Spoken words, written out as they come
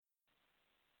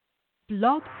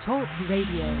Blog Talk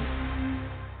Radio.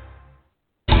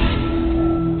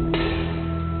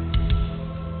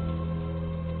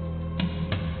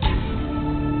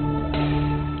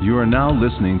 You are now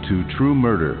listening to True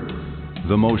Murder,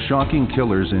 the most shocking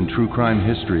killers in true crime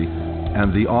history,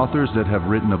 and the authors that have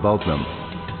written about them.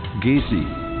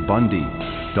 Gacy, Bundy,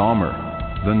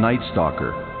 Dahmer, The Night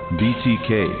Stalker,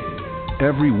 BTK.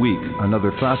 Every week,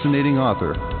 another fascinating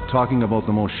author talking about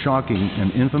the most shocking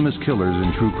and infamous killers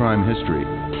in true crime history.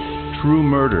 True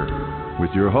Murder, with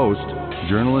your host,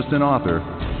 journalist and author,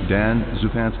 Dan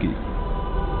Zupansky.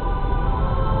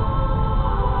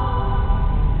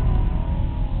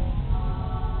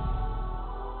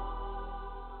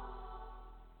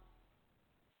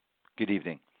 Good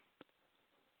evening.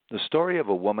 The story of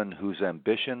a woman whose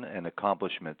ambition and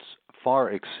accomplishments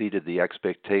far exceeded the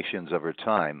expectations of her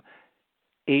time,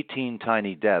 18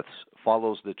 Tiny Deaths,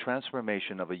 follows the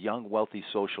transformation of a young wealthy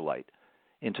socialite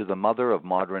into the mother of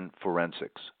modern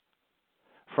forensics.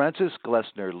 Frances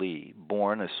Glessner Lee,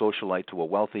 born a socialite to a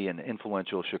wealthy and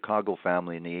influential Chicago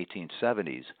family in the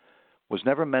 1870s, was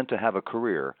never meant to have a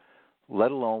career, let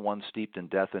alone one steeped in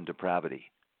death and depravity.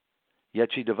 Yet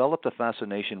she developed a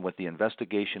fascination with the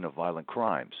investigation of violent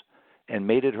crimes and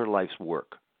made it her life's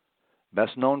work.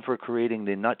 Best known for creating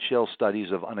the nutshell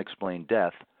studies of Unexplained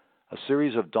Death, a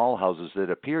series of dollhouses that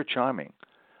appear charming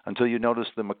until you notice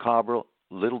the macabre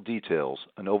little details,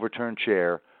 an overturned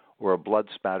chair or a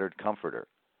blood-spattered comforter.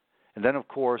 And then, of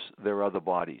course, there are the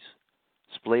bodies,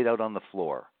 splayed out on the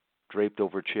floor, draped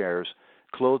over chairs,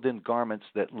 clothed in garments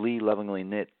that Lee lovingly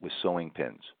knit with sewing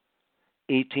pins.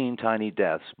 18 Tiny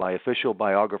Deaths by official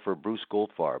biographer Bruce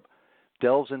Goldfarb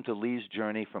delves into Lee's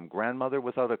journey from grandmother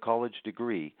without a college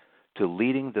degree to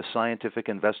leading the scientific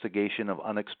investigation of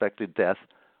unexpected death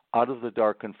out of the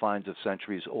dark confines of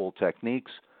centuries-old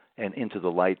techniques and into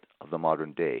the light of the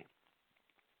modern day.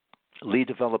 Lee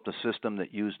developed a system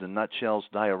that used the nutshells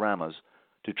dioramas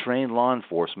to train law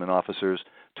enforcement officers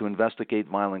to investigate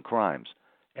violent crimes,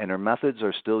 and her methods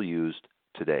are still used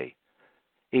today.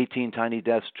 18 Tiny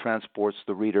Deaths transports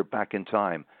the reader back in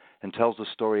time and tells the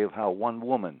story of how one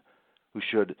woman, who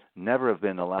should never have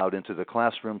been allowed into the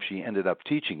classroom she ended up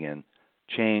teaching in,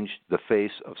 changed the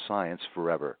face of science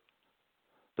forever.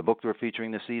 The book we're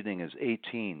featuring this evening is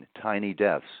 18 Tiny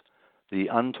Deaths, the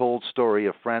untold story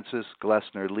of Frances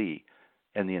Glessner Lee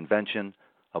and the invention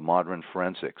of modern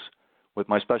forensics, with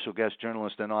my special guest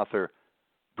journalist and author,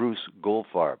 Bruce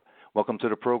Goldfarb. Welcome to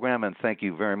the program, and thank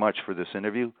you very much for this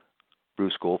interview,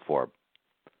 Bruce Goldfarb.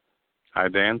 Hi,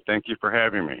 Dan. Thank you for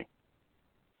having me.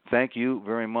 Thank you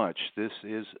very much. This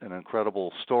is an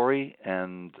incredible story,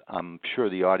 and I'm sure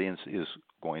the audience is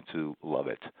going to love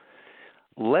it.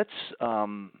 Let's,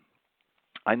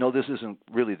 I know this isn't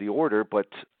really the order, but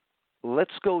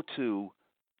let's go to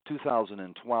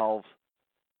 2012,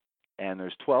 and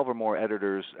there's 12 or more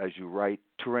editors, as you write,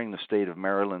 touring the state of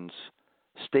Maryland's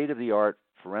state-of-the-art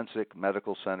forensic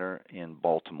medical center in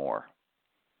Baltimore.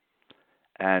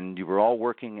 And you were all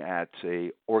working at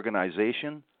a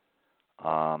organization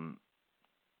of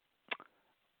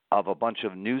a bunch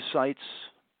of news sites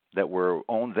that were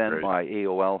owned then by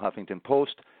AOL, Huffington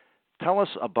Post. Tell us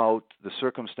about the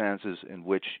circumstances in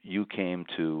which you came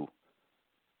to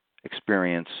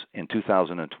experience in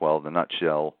 2012 the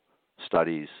nutshell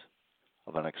studies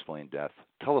of Unexplained Death.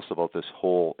 Tell us about this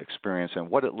whole experience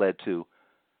and what it led to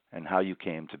and how you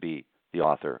came to be the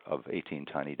author of 18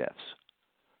 Tiny Deaths.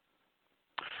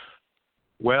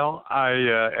 Well,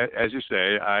 as you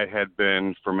say, I had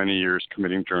been for many years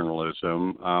committing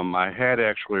journalism. I had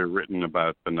actually written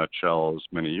about the nutshells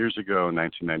many years ago, in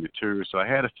 1992, so I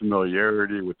had a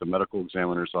familiarity with the medical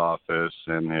examiner's office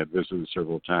and had visited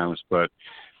several times, but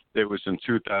it was in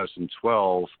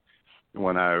 2012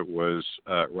 when I was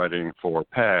writing for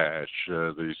Patch,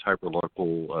 these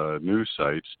hyperlocal news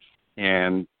sites,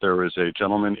 and there was a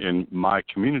gentleman in my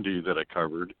community that I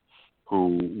covered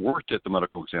who worked at the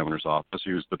medical examiner's office.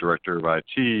 He was the director of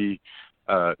IT,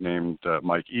 named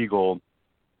Mike Eagle.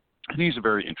 And he's a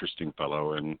very interesting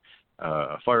fellow, and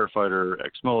a firefighter,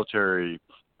 ex-military,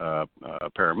 a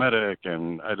paramedic,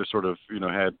 and I just sort of,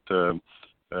 had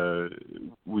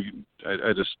we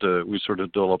sort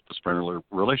of developed this friendly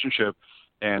relationship,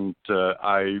 and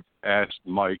I asked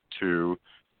Mike to.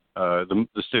 The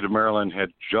state of Maryland had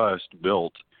just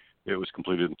built. It was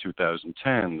completed in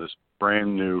 2010. This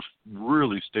brand new,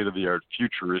 really state-of-the-art,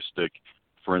 futuristic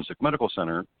forensic medical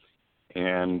center,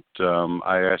 and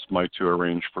I asked Mike to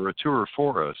arrange for a tour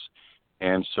for us.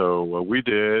 And so we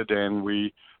did, and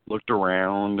we looked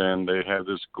around, and they have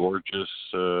this gorgeous,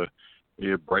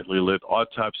 brightly lit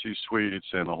autopsy suites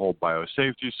and a whole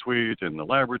biosafety suite and the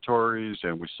laboratories,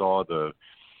 and we saw the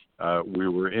We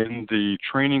were in the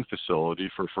training facility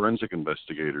for forensic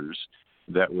investigators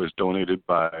that was donated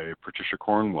by Patricia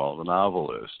Cornwell, the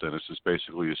novelist, and this is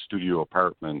basically a studio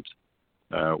apartment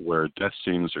where death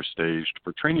scenes are staged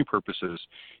for training purposes.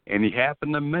 And he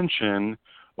happened to mention,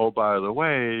 oh, by the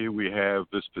way, we have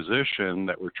this position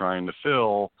that we're trying to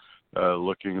fill,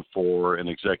 looking for an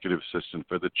executive assistant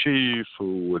for the chief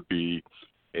who would be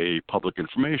a public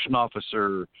information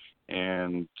officer,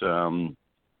 and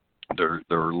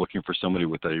they're looking for somebody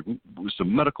with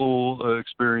some medical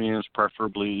experience,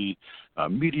 preferably a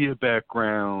media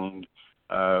background,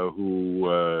 who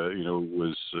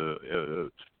was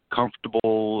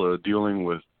comfortable dealing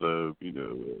with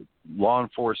law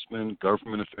enforcement,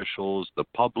 government officials, the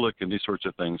public, and these sorts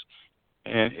of things.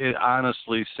 And it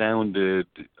honestly sounded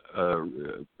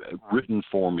written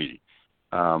for me.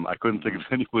 I couldn't think of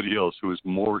anybody else who was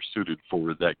more suited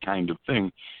for that kind of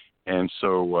thing. And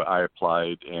so I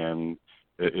applied, and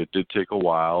it did take a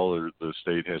while. The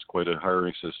state has quite a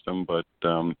hiring system, but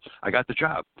I got the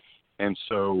job. And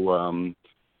so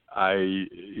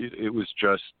it was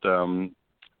just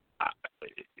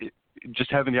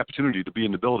having the opportunity to be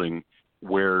in the building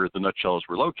where the Nutshells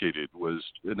were located was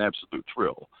an absolute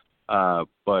thrill.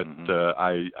 But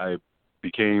I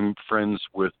became friends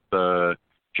with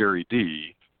Jerry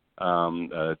D.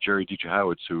 Jerry D.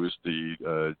 Chahowitz, who is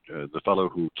the fellow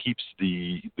who keeps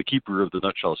the keeper of the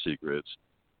Nutshell secrets,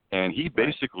 and he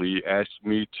basically asked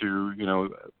me to,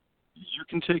 you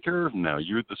can take care of them now.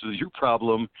 This is your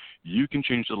problem. You can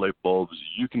change the light bulbs.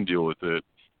 You can deal with it.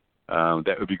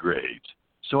 That would be great.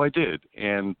 So I did,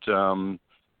 and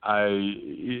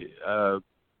I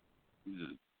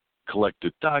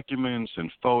collected documents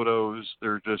and photos.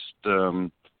 They're just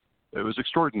it was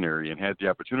extraordinary, and had the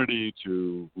opportunity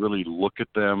to really look at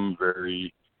them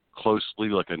very closely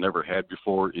like I never had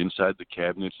before, inside the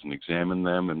cabinets, and examine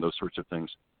them and those sorts of things.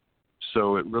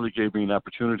 So it really gave me an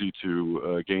opportunity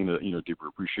to gain a deeper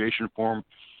appreciation for them.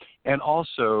 And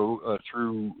also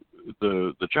through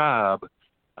the job,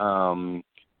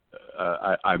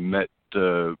 I met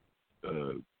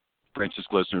Frances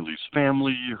Glessner Lee's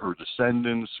family, her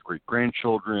descendants,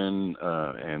 great-grandchildren,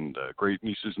 and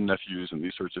great-nieces and nephews, and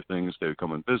these sorts of things. They would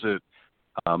come and visit.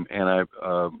 And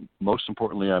most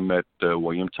importantly, I met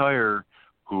William Tyre,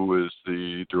 who is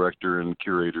the director and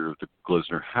curator of the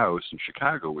Glessner House in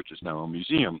Chicago, which is now a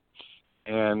museum.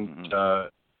 And,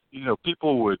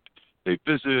 people they'd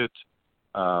visit,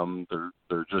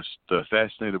 they're just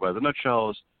fascinated by the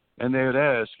Nutshells, and they would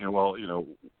ask,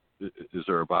 is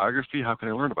there a biography? How can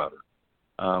I learn about her?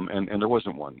 And there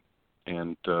wasn't one.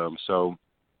 And so,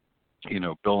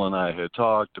 Bill and I had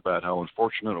talked about how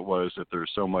unfortunate it was that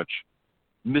there's so much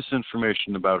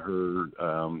misinformation about her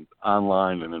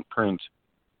online and in print.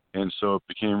 And so it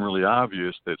became really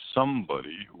obvious that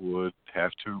somebody would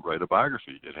have to write a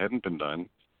biography. It hadn't been done.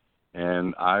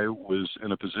 And I was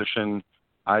in a position,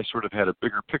 I sort of had a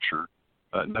bigger picture,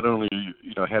 not only,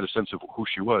 had a sense of who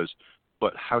she was,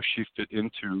 but how she fit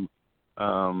into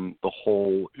the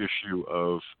whole issue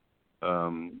of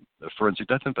forensic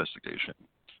death investigation.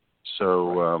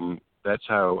 So that's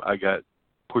how I got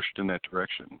pushed in that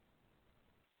direction.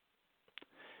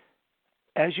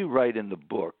 As you write in the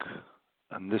book,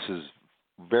 and this is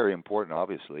very important,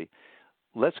 obviously,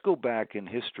 let's go back in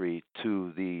history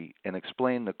and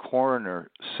explain the coroner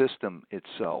system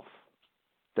itself,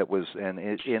 that was in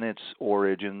its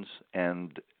origins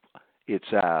and its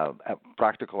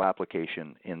practical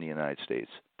application in the United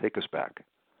States. Take us back.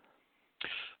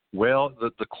 Well,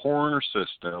 the coroner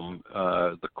system,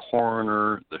 the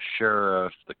coroner, the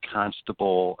sheriff, the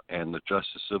constable, and the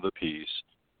justice of the peace,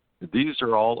 these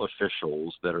are all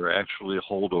officials that are actually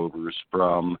holdovers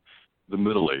from the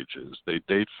Middle Ages. They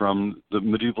date from the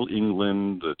medieval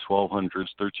England, the 1200s,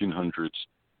 1300s,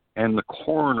 and the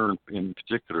coroner in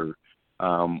particular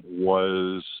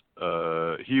was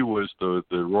the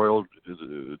royal,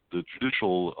 the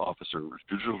judicial officer,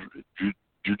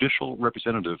 judicial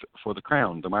representative for the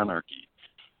crown, the monarchy.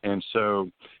 And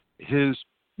so his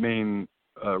main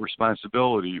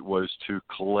responsibility was to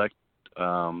collect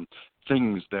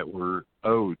things that were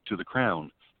owed to the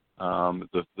crown.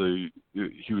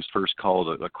 He was first called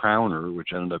a crowner,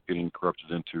 which ended up getting corrupted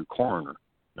into coroner,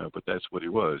 but that's what he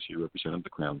was. He represented the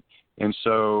crown. And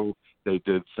so they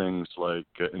did things like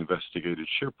investigated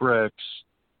shipwrecks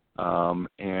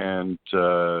and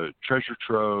treasure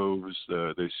troves.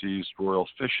 They seized royal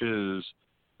fishes,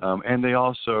 and they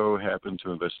also happened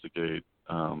to investigate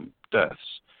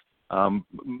deaths,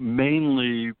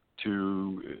 mainly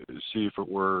to see if it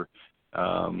was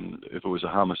a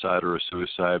homicide or a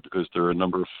suicide, because there are a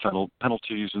number of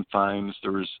penalties and fines.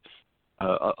 There was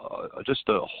just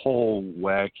a whole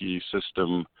wacky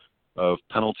system of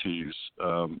penalties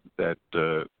that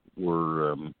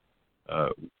were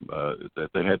that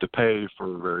they had to pay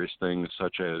for various things,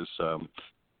 such as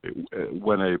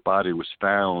when a body was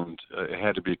found, it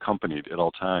had to be accompanied at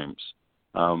all times.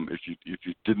 If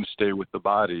you didn't stay with the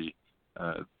body,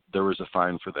 there was a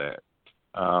fine for that,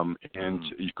 and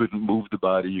you couldn't move the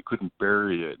body, you couldn't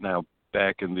bury it. Now,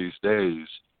 back in these days,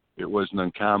 it wasn't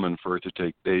uncommon for it to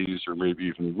take days or maybe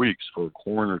even weeks for a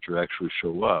coroner to actually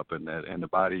show up, and the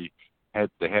body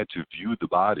they had to view the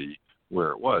body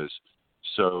where it was.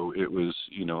 So it was,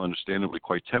 understandably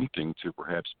quite tempting to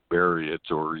perhaps bury it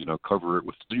or, cover it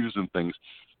with leaves and things.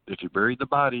 If you buried the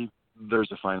body,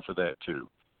 there's a fine for that too.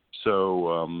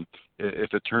 So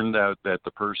if it turned out that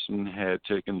the person had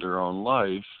taken their own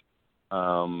life,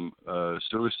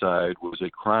 suicide was a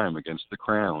crime against the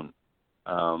crown.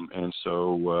 And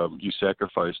so you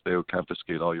sacrificed, they would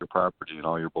confiscate all your property and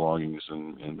all your belongings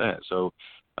and that. So,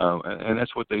 and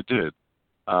that's what they did.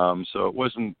 So it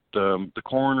wasn't, the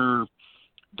coroner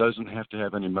doesn't have to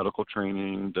have any medical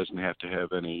training, doesn't have to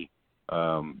have any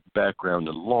background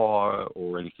in law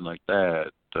or anything like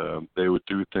that. They would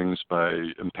do things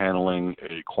by impaneling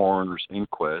a coroner's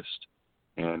inquest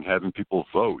and having people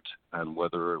vote on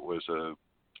whether it was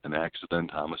an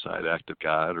accident, homicide, act of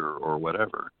God, or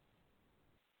whatever.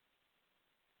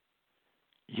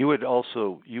 You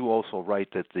also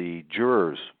write that the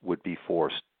jurors would be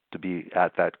forced to be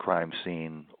at that crime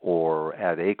scene or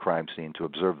at a crime scene to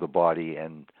observe the body,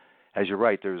 and as you're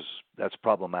right, that's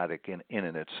problematic in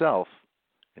and itself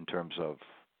in terms of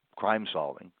crime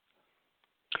solving,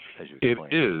 as you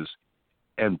explained. It is,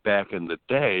 and back in the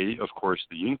day, of course,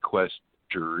 the inquest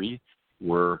jury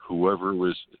were whoever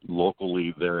was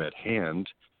locally there at hand.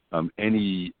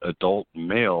 Any adult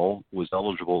male was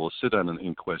eligible to sit on an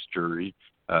inquest jury.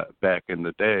 Back in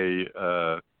the day,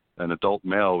 an adult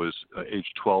male was age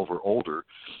 12 or older.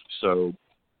 So,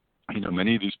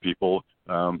 many of these people,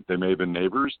 they may have been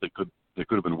neighbors. They could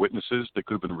have been witnesses. They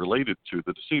could have been related to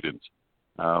the decedent.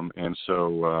 And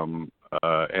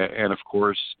of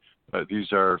course,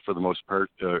 these are for the most part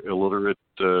illiterate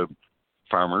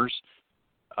farmers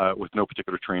with no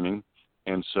particular training.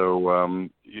 And so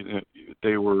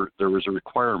there was a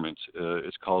requirement.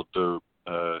 It's called the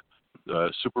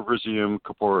supervisium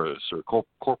corporis or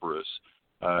corporis.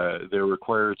 They were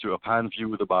required to, upon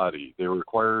view of the body, they were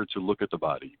required to look at the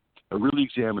body, really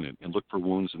examine it, and look for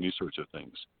wounds and these sorts of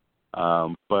things.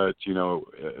 But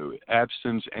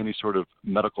absent any sort of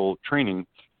medical training,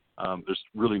 there's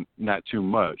really not too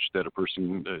much that a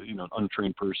person, an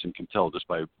untrained person, can tell just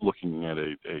by looking at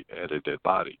a dead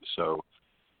body. So,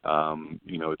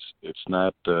 it's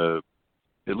not.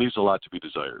 It leaves a lot to be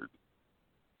desired.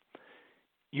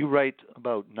 You write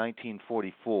about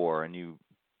 1944, and you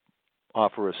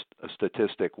offer a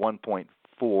statistic: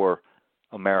 1.4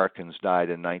 Americans died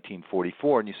in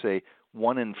 1944, and you say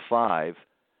 1 in 5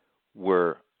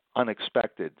 were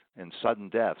unexpected and sudden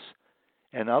deaths.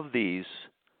 And of these,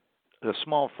 a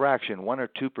small fraction, 1 or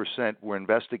 2%, were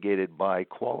investigated by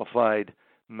qualified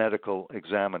medical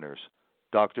examiners.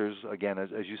 Doctors, again,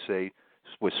 as you say,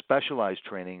 with specialized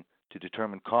training to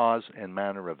determine cause and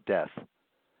manner of death.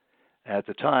 At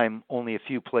the time, only a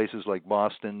few places like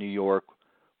Boston, New York,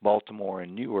 Baltimore,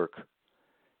 and Newark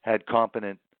had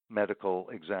competent medical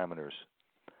examiners.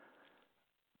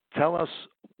 Tell us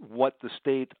what the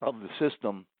state of the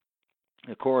system,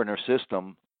 the coroner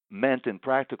system, meant in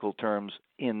practical terms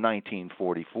in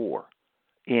 1944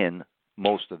 in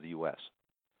most of the U.S.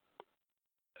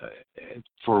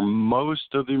 For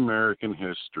most of the American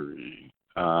history,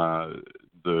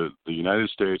 the United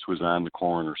States was on the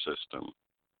coroner system.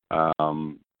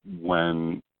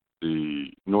 When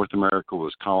the North America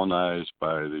was colonized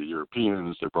by the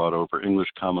Europeans, they brought over English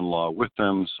common law with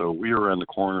them, so we were on the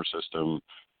coroner system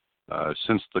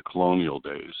since the colonial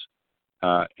days.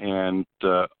 And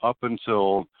up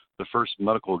until the first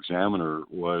medical examiner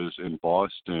was in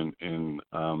Boston in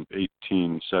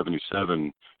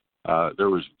 1877, there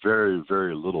was very,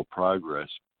 very little progress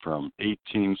from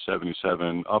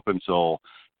 1877 up until,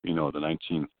 the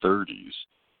 1930s.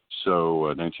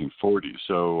 So 1940s.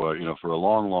 So, for a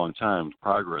long, long time,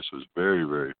 progress was very,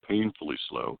 very painfully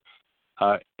slow.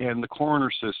 And the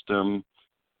coroner system,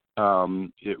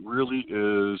 it really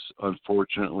is,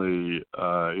 unfortunately,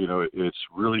 it's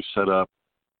really set up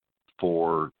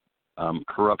for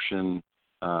corruption,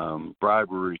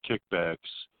 bribery, kickbacks,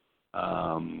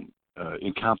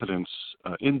 incompetence,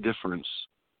 indifference.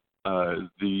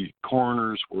 The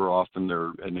coroners were often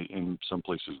there, and in some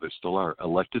places they still are,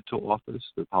 elected to office.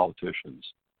 They're politicians,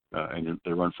 and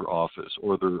they run for office,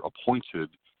 or they're appointed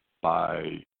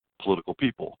by political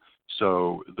people.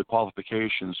 So the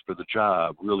qualifications for the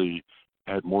job really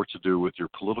had more to do with your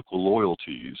political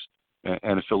loyalties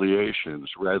and affiliations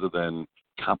rather than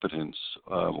competence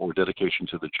or dedication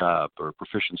to the job or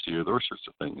proficiency or those sorts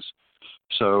of things.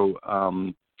 So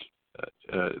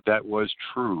that was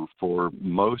true for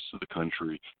most of the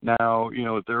country. Now,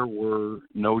 there were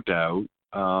no doubt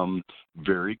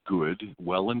very good,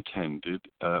 well-intended,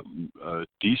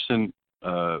 decent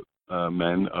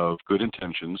men of good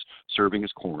intentions serving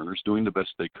as coroners, doing the best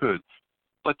they could,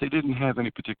 but they didn't have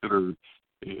any particular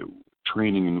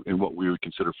training in what we would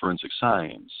consider forensic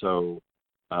science. So,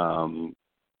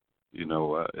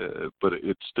 but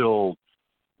it still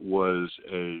was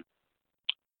a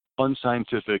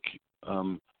unscientific,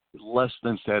 less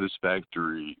than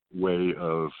satisfactory way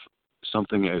of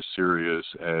something as serious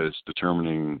as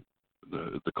determining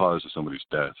the cause of somebody's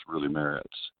death really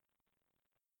merits.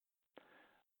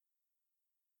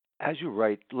 As you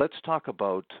write, let's talk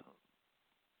about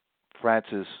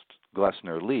Frances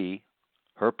Glessner Lee,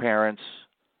 her parents,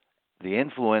 the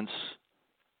influence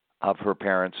of her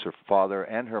parents, her father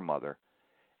and her mother,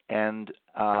 and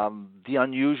the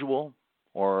unusual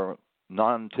or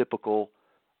non-typical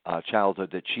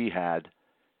childhood that she had,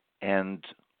 and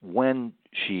when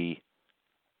she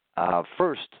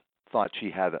first thought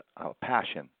she had a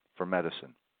passion for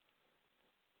medicine.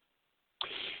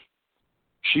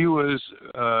 She was,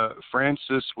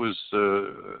 Frances was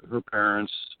her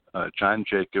parents, John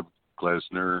Jacob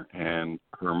Glessner, and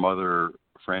her mother,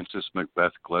 Frances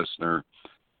Macbeth Glessner.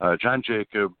 John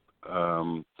Jacob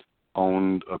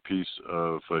owned a piece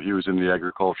of, he was in the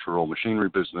agricultural machinery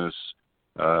business,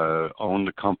 owned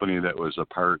a company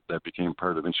that became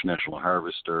part of International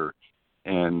Harvester,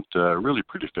 and really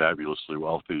pretty fabulously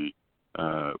wealthy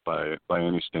by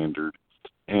any standard.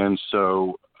 And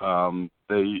so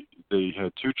they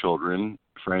had two children.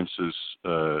 Frances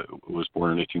was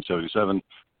born in 1877.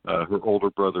 Her older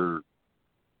brother,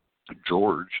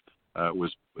 George,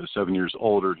 was 7 years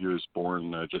older. He was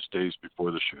born just days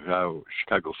before the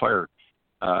Chicago fire.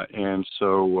 And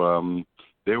so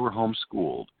they were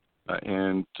homeschooled.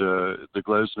 And the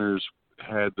Glessners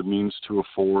had the means to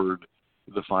afford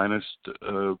the finest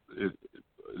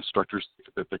instructors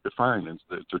that they could find. And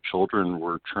their children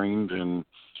were trained in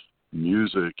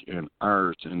music and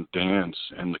art and dance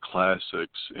and the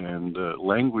classics and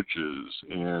languages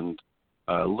and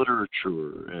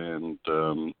literature and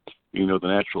the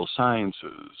natural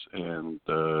sciences, and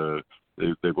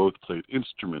they both played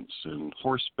instruments and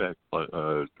horseback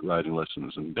riding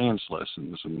lessons and dance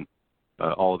lessons and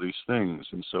all these things.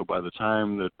 And so by the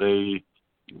time that they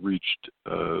reached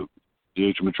the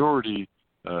age of majority,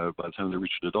 by the time they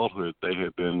reached adulthood, they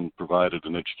had been provided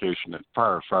an education that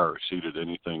far, far exceeded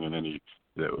anything in any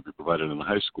that would be provided in the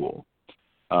high school.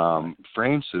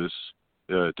 Frances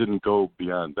didn't go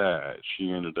beyond that.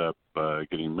 She ended up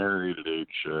getting married at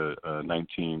age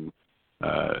 19,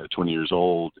 20 years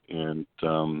old, and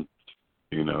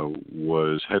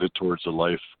was headed towards a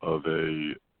life of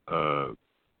a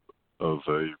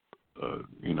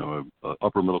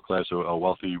upper middle class, a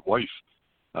wealthy wife.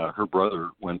 Her brother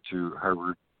went to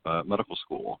Harvard Medical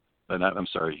School. I'm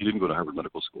sorry, he didn't go to Harvard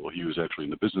Medical School. He was actually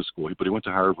in the business school, but he went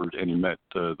to Harvard and he met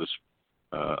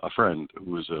a friend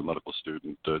who was a medical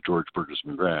student, George Burgess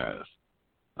McGrath.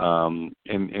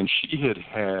 And she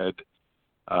had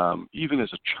even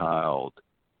as a child,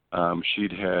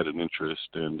 she'd had an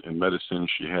interest in medicine.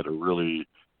 She had a really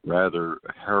rather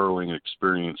harrowing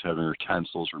experience having her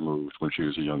tonsils removed when she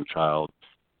was a young child.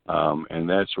 And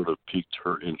that sort of piqued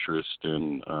her interest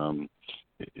in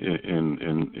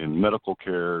medical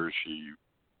care. She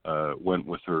went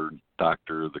with her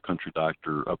doctor, the country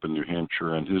doctor, up in New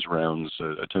Hampshire on his rounds,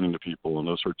 attending to people and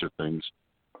those sorts of things.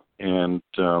 And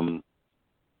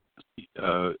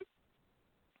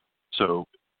so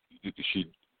she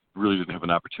really didn't have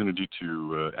an opportunity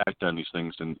to act on these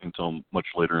things until much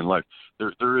later in life.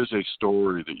 There is a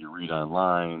story that you read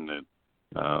online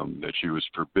that she was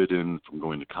forbidden from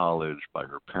going to college by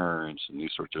her parents and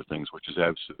these sorts of things, which is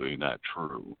absolutely not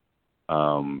true.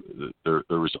 There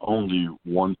was only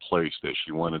one place that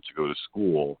she wanted to go to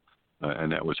school,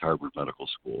 and that was Harvard Medical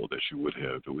School that she would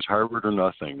have. It was Harvard or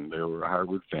nothing. They were a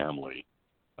Harvard family.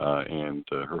 And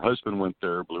her husband went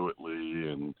there, Blewett Lee,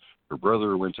 and her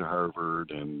brother went to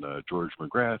Harvard, and George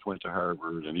McGrath went to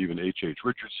Harvard, and even H.H.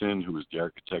 Richardson, who was the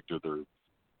architect of their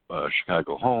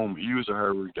Chicago home, he was a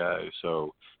Harvard guy.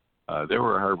 So they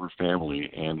were a Harvard family,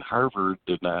 and Harvard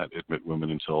did not admit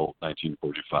women until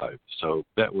 1945. So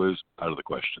that was out of the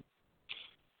question.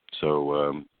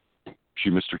 So she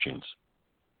missed her chance.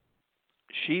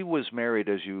 She was married,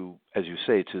 as you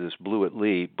say, to this Blewett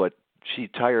Lee, but she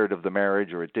tired of the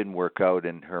marriage, or it didn't work out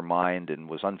in her mind and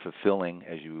was unfulfilling,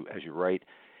 as you write.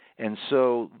 And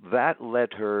so that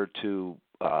led her to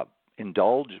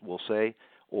indulge, we'll say,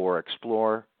 or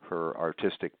explore her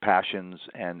artistic passions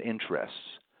and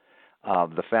interests.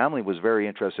 The family was very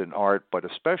interested in art, but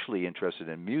especially interested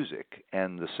in music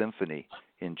and the symphony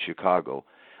in Chicago.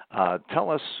 Tell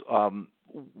us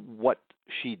what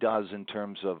she does in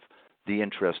terms of the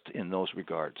interest in those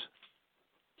regards.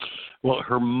 Well,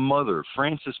 her mother,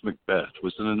 Frances Macbeth,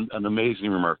 was an amazing,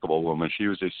 remarkable woman. She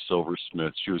was a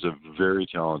silversmith. She was a very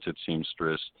talented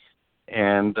seamstress.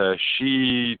 And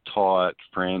she taught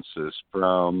Frances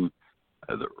from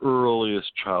the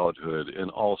earliest childhood in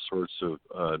all sorts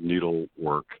of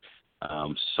needlework,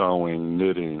 sewing,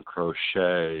 knitting,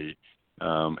 crochet,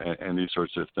 and these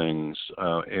sorts of things.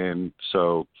 And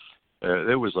so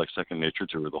it was like second nature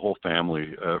to her. The whole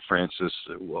family, Frances,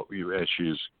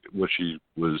 she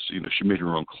made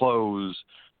her own clothes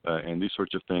and these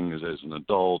sorts of things as an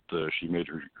adult. She made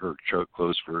her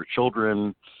clothes for her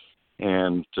children,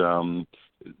 and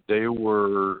they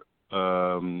were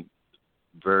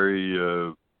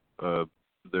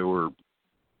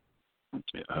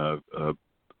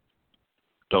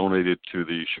donated to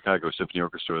the Chicago Symphony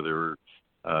Orchestra. They were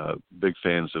big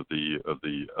fans of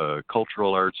the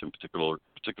cultural arts, and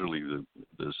particularly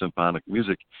the symphonic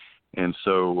music, and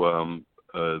so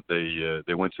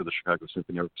they went to the Chicago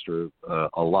Symphony Orchestra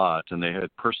a lot, and they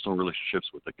had personal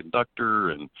relationships with the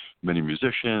conductor and many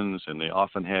musicians, and they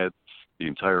often had the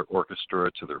entire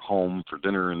orchestra to their home for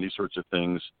dinner and these sorts of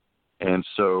things. And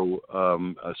so,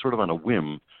 sort of on a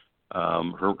whim,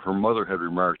 her mother had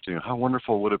remarked, how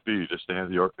wonderful would it be just to have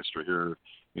the orchestra here,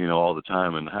 all the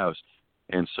time in the house.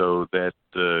 And so that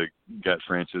got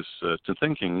Frances to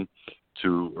thinking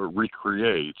to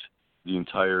recreate the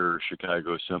entire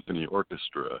Chicago Symphony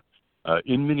Orchestra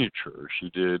in miniature. She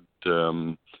did,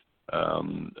 there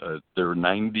were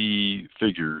 90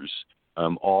 figures,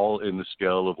 all in the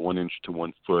scale of 1 inch to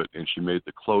 1 foot, and she made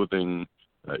the clothing,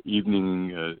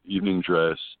 evening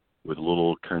dress with a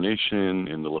little carnation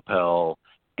in the lapel,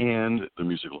 and the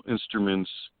musical instruments.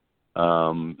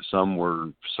 Some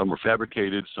were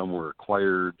fabricated, some were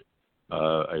acquired.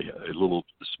 A little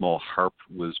small harp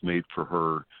was made for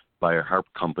her by a harp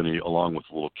company, along with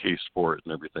a little case for it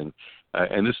and everything.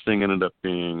 And this thing ended up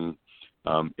being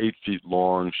 8 feet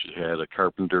long. She had a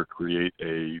carpenter create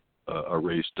a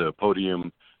raised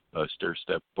podium, a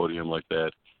stair-step podium like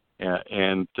that.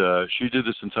 And she did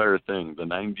this entire thing, the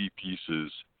 90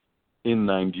 pieces, in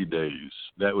 90 days.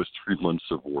 That was 3 months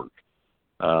of work.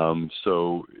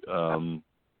 So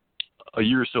a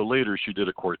year or so later, she did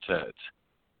a quartet,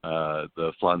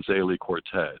 the Flanzeli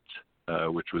Quartet,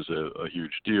 which was a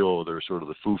huge deal. They were sort of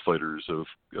the Foo Fighters of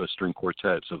string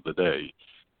quartets of the day.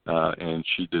 And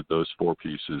she did those 4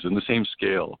 pieces in the same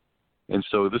scale. And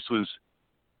so this was,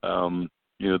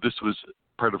 this was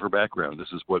part of her background.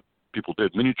 This is what people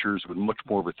did. Miniatures were much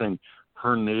more of a thing.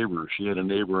 Her neighbor, she had a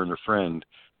neighbor and a friend.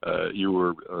 Our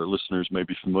listeners may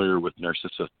be familiar with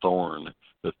Narcissa Thorne,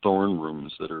 the Thorne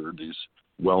rooms that are these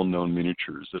well-known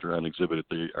miniatures that are on exhibit at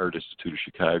the Art Institute of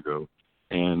Chicago.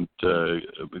 And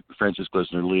Frances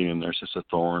Glessner Lee and Narcissa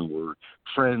Thorne were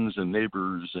friends and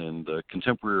neighbors and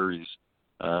contemporaries.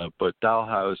 But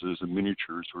dollhouses and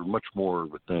miniatures were much more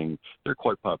of a thing. They're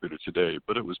quite popular today,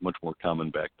 but it was much more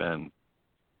common back then.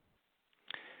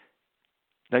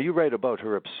 Now, you write about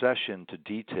her obsession to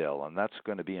detail, and that's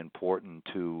going to be important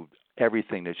to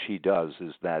everything that she does,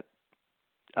 is that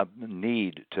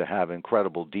need to have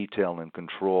incredible detail and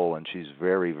control, and she's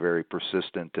very, very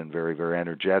persistent and very, very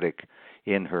energetic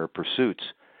in her pursuits.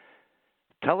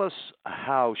 Tell us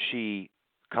how she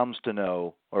comes to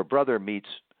know, or brother meets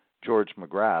George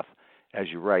McGrath, as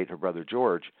you write, her brother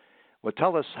George. Well,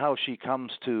 tell us how she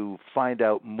comes to find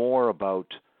out more about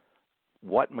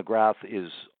what McGrath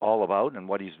is all about and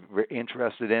what he's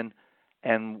interested in,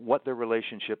 and what their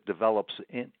relationship develops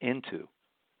into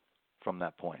from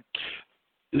that point.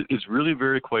 It's really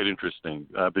very quite interesting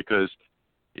because,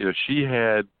 she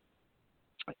had,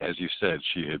 as you said,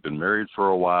 she had been married for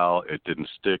a while. It didn't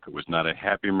stick. It was not a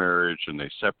happy marriage, and they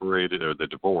separated, or they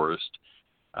divorced.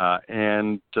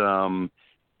 And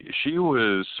she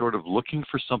was sort of looking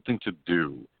for something to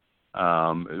do.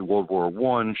 In World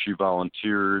War I, she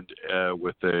volunteered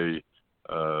with a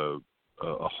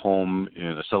home,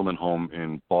 in a settlement home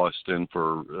in Boston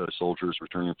for soldiers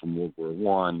returning from World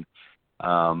War I,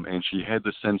 and she had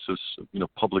the sense of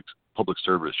public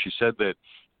service. She said that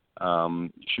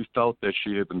she felt that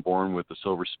she had been born with a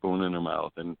silver spoon in her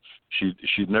mouth, and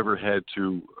she'd never had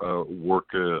to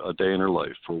work a day in her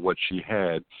life for what she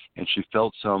had, and she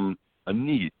felt a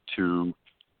need to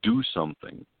do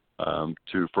something.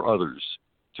 for others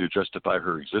to justify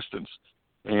her existence.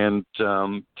 And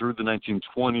through the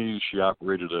 1920s, she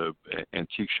operated an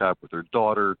antique shop with her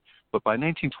daughter. But by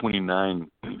 1929,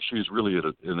 she was really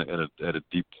at a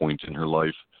deep point in her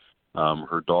life.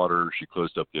 Her daughter, she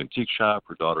closed up the antique shop.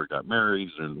 Her daughter got married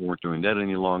and weren't doing that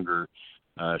any longer.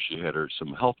 She had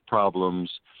some health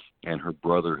problems, and her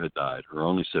brother had died, her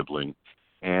only sibling.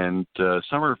 And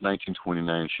summer of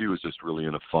 1929, she was just really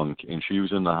in a funk, and she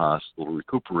was in the hospital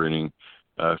recuperating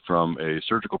from a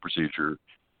surgical procedure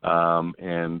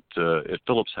at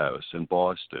Phillips House in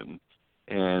Boston.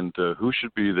 And who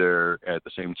should be there at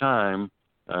the same time,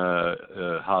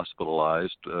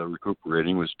 hospitalized,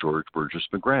 recuperating, was George Burgess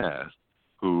McGrath,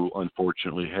 who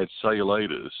unfortunately had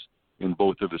cellulitis in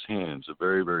both of his hands, a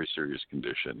very, very serious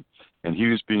condition. And he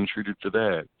was being treated for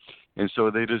that. And so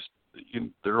they just,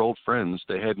 they're old friends.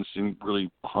 They hadn't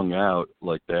really hung out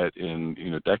like that in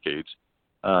decades.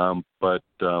 But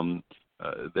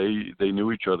they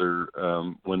knew each other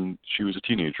when she was a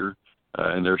teenager,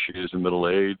 and there she is in middle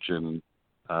age, and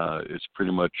it's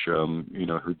pretty much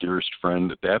her dearest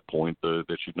friend at that point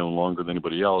that she'd known longer than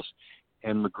anybody else.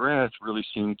 And McGrath really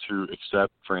seemed to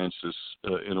accept Frances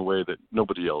in a way that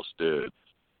nobody else did.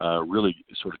 Really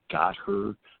sort of got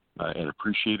her and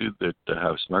appreciated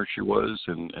how smart she was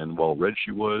and well read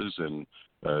she was, and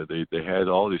they had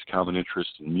all these common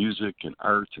interests in music and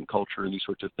art and culture and these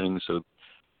sorts of things. So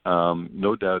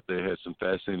no doubt they had some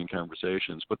fascinating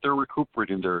conversations. But they're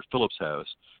recuperating there at Phillips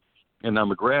House. And now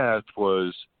McGrath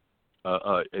was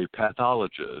a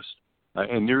pathologist,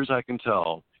 and near as I can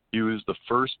tell, he was the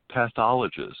first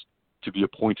pathologist to be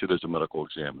appointed as a medical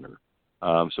examiner.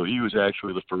 So he was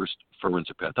actually the first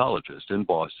forensic pathologist in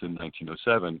Boston in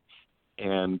 1907,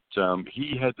 and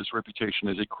he had this reputation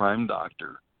as a crime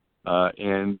doctor,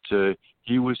 and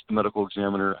he was the medical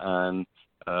examiner on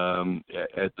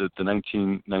at the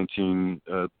 1919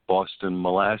 Boston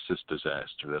molasses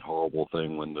disaster, that horrible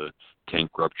thing when the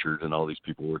tank ruptured and all these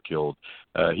people were killed.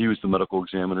 He was the medical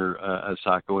examiner on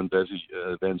Sacco and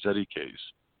Vanzetti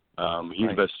case. He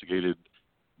investigated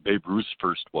Babe Ruth's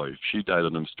first wife. She died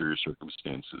under mysterious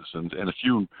circumstances, and a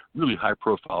few really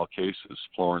high-profile cases,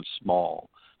 Florence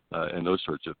Small, and those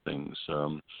sorts of things.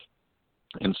 And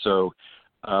so,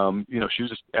 she was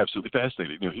just absolutely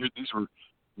fascinating. These were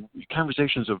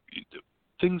conversations of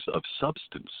things of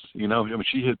substance.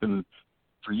 She had been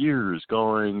for years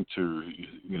going to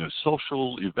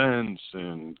social events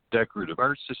and decorative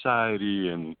art society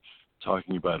and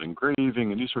talking about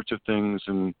engraving and these sorts of things,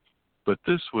 but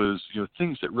this was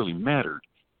things that really mattered.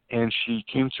 And she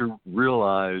came to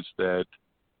realize that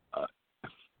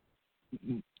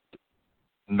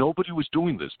nobody was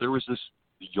doing this. There was this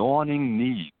yawning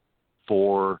need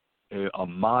for a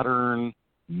modern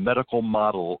medical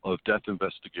model of death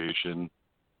investigation,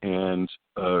 and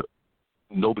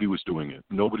nobody was doing it.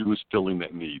 Nobody was filling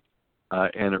that need.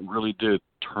 And it really did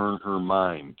turn her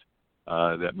mind.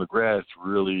 That McGrath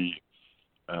really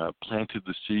planted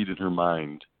the seed in her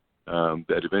mind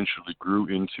that eventually grew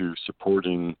into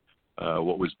supporting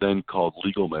what was then called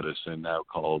legal medicine, now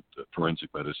called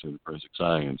forensic medicine, forensic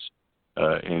science.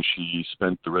 And she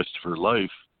spent the rest of her life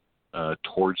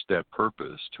towards that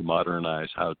purpose, to modernize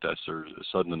how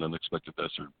sudden and unexpected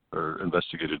deaths are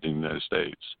investigated in the United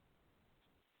States.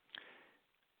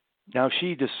 Now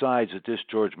she decides that this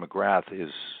George McGrath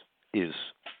is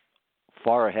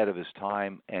far ahead of his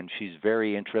time, and she's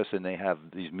very interested, and they have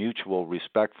these mutual,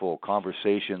 respectful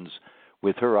conversations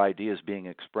with her ideas being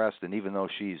expressed. And even though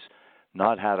she's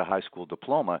not had a high school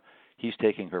diploma, he's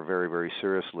taking her very, very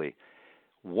seriously.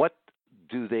 What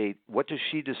does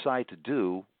she decide to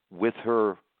do with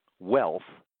her wealth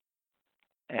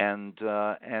and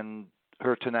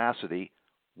her tenacity?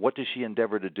 What does she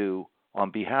endeavor to do on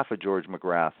behalf of George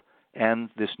McGrath and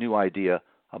this new idea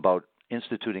about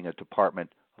instituting a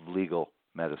department of legal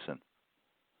medicine?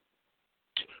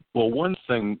 Well, one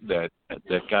thing that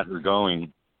got her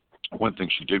going, one thing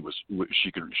she did was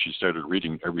she started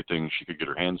reading everything she could get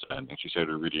her hands on, and she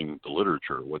started reading the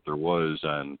literature, what there was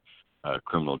on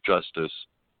criminal justice,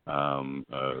 and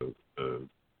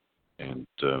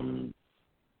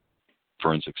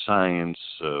forensic science,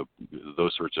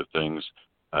 those sorts of things,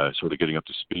 sort of getting up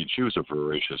to speed. She was a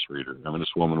voracious reader. I mean,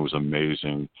 this woman was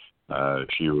amazing.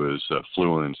 She was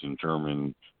fluent in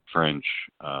German, French,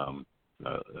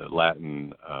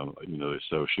 Latin,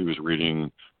 so she was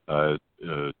reading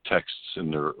texts in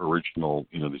their original,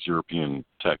 these European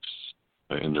texts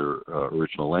in their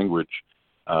original language.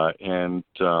 And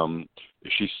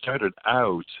she started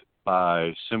out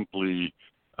by simply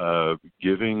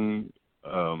giving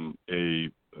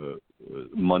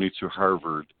money to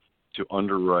Harvard to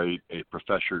underwrite a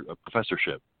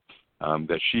professorship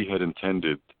that she had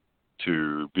intended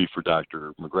to be for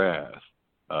Dr. McGrath,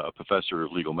 a professor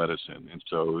of legal medicine. And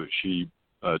so she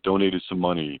donated some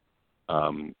money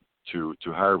to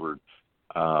Harvard.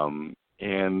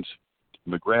 And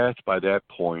McGrath, by that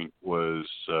point, was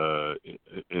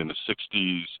in the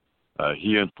 60s.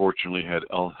 He unfortunately had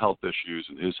health issues,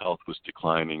 and his health was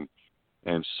declining.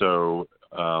 And so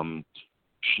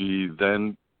she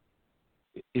then,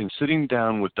 in sitting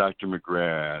down with Dr.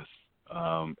 McGrath,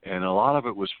 and a lot of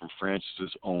it was from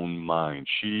Frances's own mind,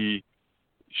 she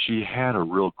had a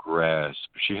real grasp.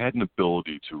 She had an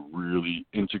ability to really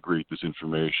integrate this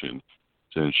information,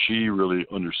 and she really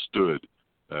understood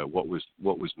what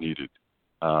was needed,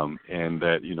 and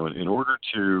that, you know, in order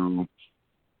to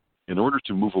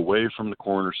move away from the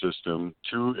coroner system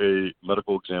to a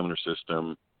medical examiner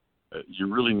system,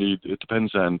 you really need, it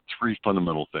depends on three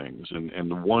fundamental things. And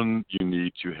the one you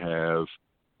need to have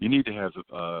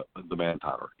the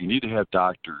manpower. You need to have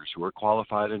doctors who are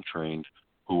qualified and trained,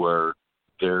 who are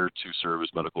there to serve as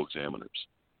medical examiners.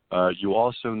 You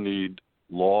also need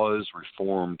laws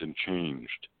reformed and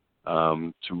changed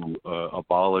to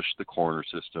abolish the coroner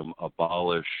system,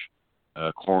 abolish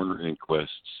coroner inquests,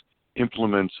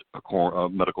 implement a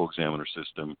medical examiner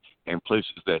system, and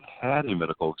places that had a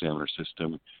medical examiner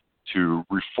system to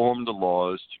reform the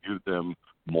laws to give them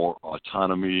more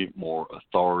autonomy, more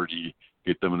authority,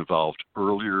 get them involved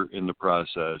earlier in the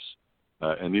process,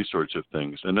 and these sorts of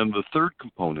things. And then the third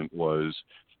component was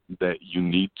that you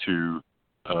need to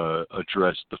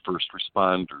address the first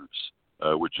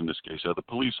responders, which in this case are the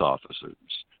police officers.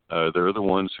 They're the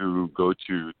ones who go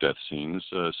to death scenes.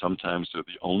 Sometimes they're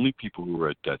the only people who are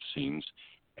at death scenes.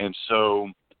 And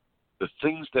so the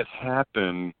things that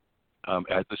happen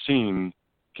at the scene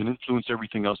can influence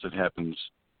everything else that happens.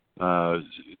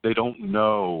 They don't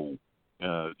know,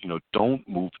 don't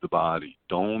move the body,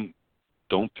 don't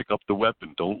pick up the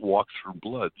weapon, don't walk through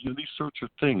blood, these sorts of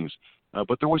things.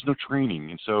 But there was no training,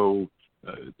 and so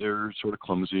they're sort of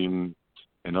clumsy and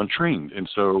untrained. And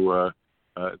so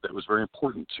that was very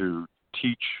important to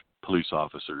teach police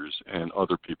officers and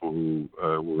other people who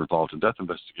were involved in death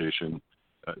investigation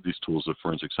these tools of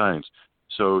forensic science.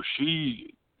 So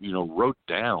she, wrote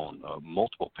down a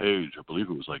multiple page, I believe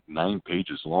it was like 9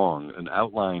 pages long, an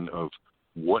outline of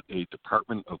what a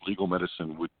Department of Legal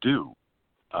Medicine would do.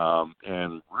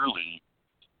 And really,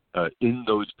 in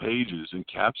those pages,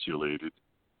 encapsulated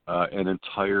an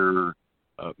entire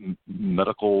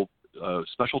medical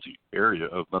specialty area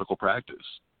of medical practice,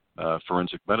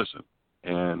 forensic medicine,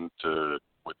 and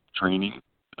with training,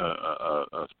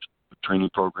 a training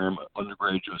program, a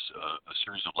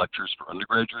series of lectures for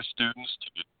undergraduate students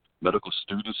to get medical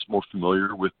students more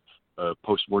familiar with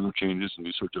postmortem changes and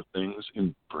these sorts of things,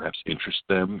 and perhaps interest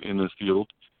them in the field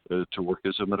to work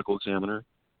as a medical examiner,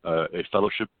 a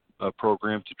fellowship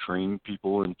program to train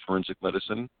people in forensic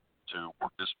medicine to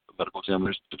work as medical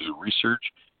examiners, to do research.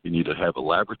 You need to have a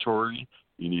laboratory.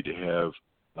 You need to have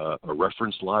a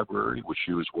reference library, which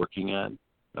she was working on.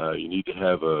 You need to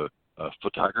have a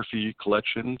photography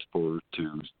collection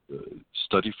to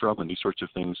study from, and these sorts of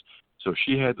things. So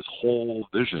she had this whole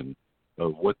vision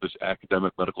of what this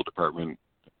academic medical department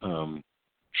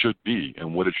should be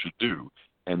and what it should do.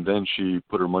 And then she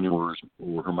put her money where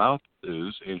her mouth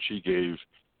is, and she gave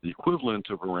the equivalent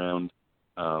of around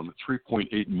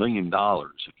 $3.8 million,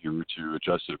 if you were to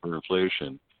adjust it for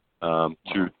inflation,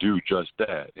 to do just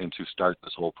that and to start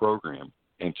this whole program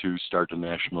and to start a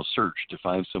national search to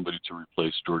find somebody to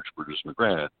replace George Burgess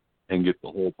McGrath and get the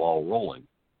whole ball rolling.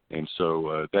 And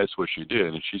so that's what she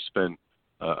did, and she spent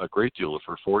a great deal of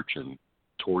her fortune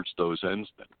towards those ends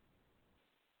then.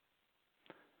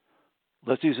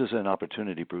 Let's use this as an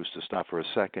opportunity, Bruce, to stop for a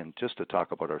second just to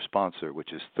talk about our sponsor,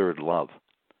 which is Third Love.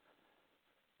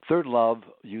 Third Love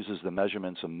uses the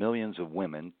measurements of millions of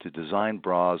women to design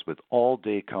bras with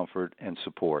all-day comfort and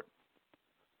support.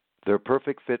 Their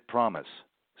perfect fit promise,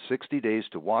 60 days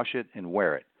to wash it and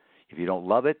wear it. If you don't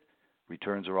love it,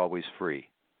 returns are always free.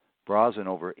 Bras in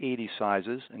over 80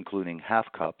 sizes, including half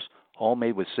cups, all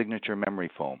made with signature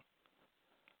memory foam.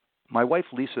 My wife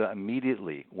Lisa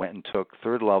immediately went and took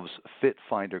Third Love's Fit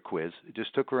Finder quiz. It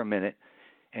just took her a minute,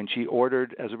 and she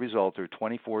ordered, as a result, her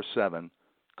 24/7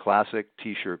 classic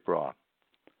T-shirt bra.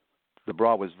 The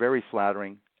bra was very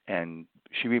flattering, and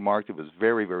she remarked it was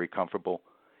very, very comfortable.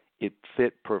 It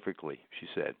fit perfectly, she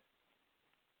said.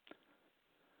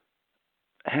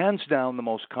 Hands down, the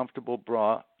most comfortable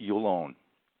bra you'll own.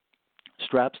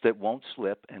 Straps that won't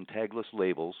slip and tagless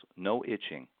labels, no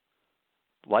itching.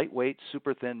 Lightweight,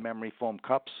 super thin memory foam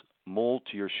cups, mold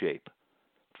to your shape.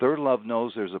 Third Love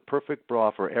knows there's a perfect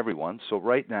bra for everyone, so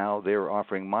right now they are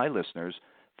offering my listeners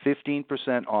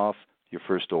 15% off your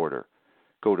first order.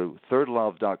 Go to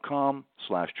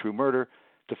thirdlove.com/truemurder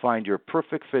to find your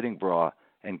perfect fitting bra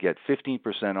and get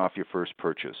 15% off your first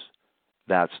purchase.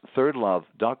 That's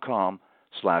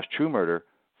thirdlove.com/truemurder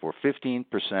for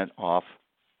 15% off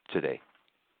today.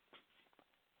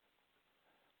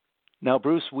 Now,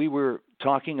 Bruce, we were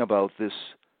talking about this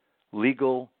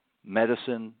legal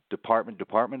medicine Department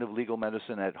of Legal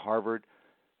Medicine at Harvard,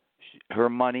 her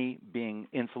money being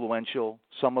influential,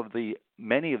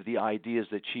 many of the ideas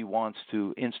that she wants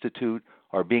to institute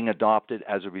are being adopted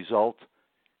as a result.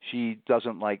 She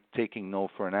doesn't like taking no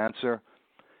for an answer.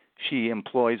 She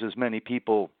employs as many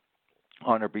people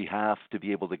on her behalf to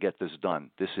be able to get this done.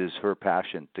 This is her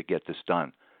passion, to get this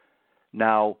done.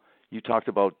 Now, you talked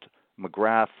about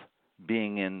McGrath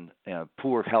being in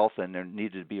poor health and there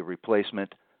needed to be a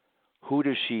replacement. Who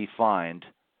does she find,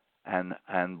 and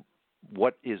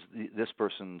what is this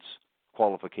person's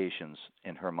qualifications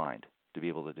in her mind to be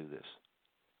able to do this?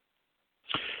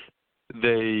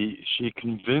 She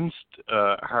convinced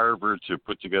Harvard to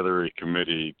put together a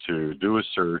committee to do a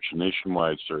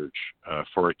nationwide search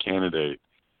for a candidate.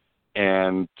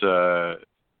 And the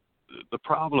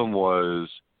problem was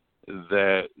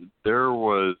that there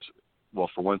was, well,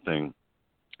 for one thing,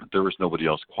 there was nobody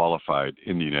else qualified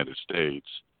in the United States,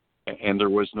 and there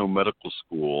was no medical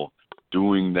school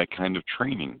doing that kind of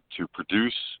training to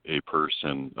produce a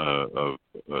person,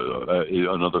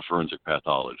 another forensic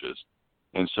pathologist.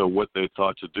 And so what they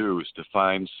thought to do is to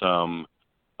find some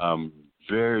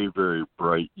very, very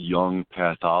bright young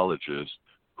pathologists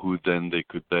who they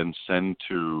could send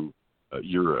to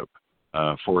Europe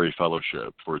for a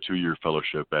fellowship, for a 2-year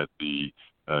fellowship at the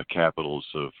capitals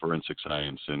of forensic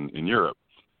science in Europe.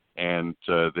 And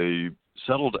they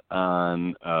settled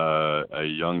on a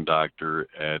young doctor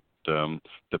at the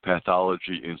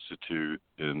Pathology Institute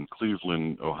in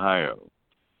Cleveland, Ohio,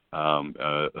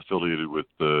 affiliated with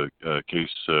the Case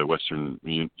Western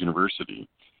University,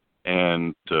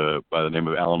 and by the name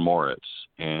of Alan Moritz.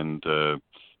 And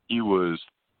he was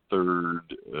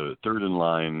third in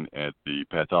line at the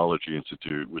Pathology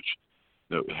Institute, which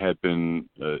had been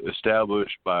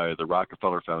established by the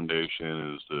Rockefeller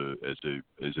Foundation as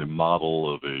a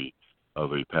model of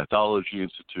a pathology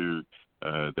institute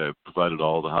that provided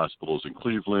all the hospitals in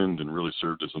Cleveland and really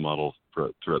served as a model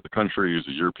throughout the country, as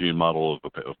a European model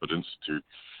of an institute.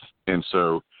 And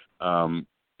so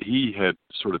he had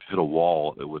sort of hit a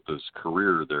wall with his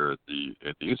career there at the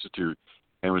institute,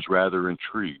 and was rather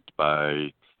intrigued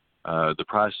by the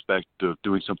prospect of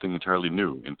doing something entirely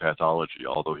new in pathology,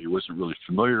 although he wasn't really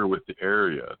familiar with the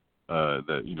area,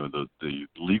 the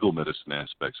legal medicine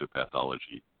aspects of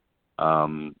pathology.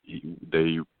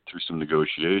 They, through some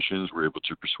negotiations, were able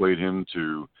to persuade him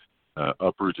to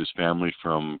uproot his family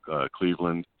from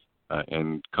Cleveland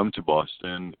and come to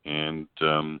Boston, and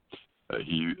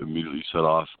he immediately set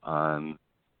off on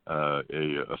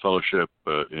a fellowship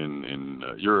in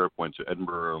Europe, went to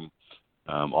Edinburgh,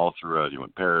 all throughout. He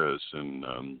went Paris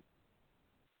and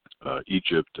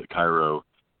Egypt, Cairo,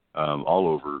 all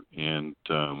over, and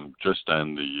just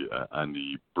on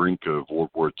the brink of World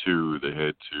War II, they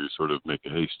had to sort of make a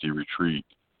hasty retreat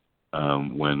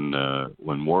when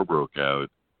war broke out,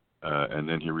 and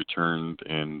then he returned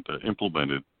and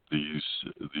implemented these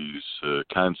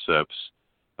concepts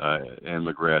and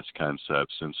McGrath's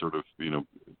concepts, and sort of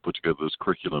put together this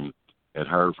curriculum at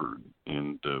Harvard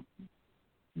and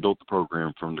built the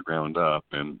program from the ground up,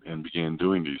 and began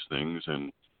doing these things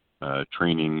and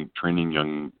training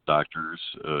young doctors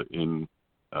in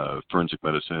forensic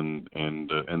medicine and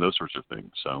those sorts of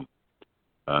things. So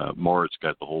Moritz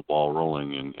got the whole ball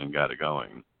rolling and got it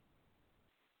going.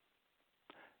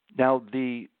 Now,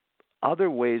 the other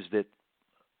ways that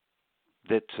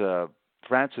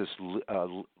Francis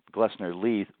Glessner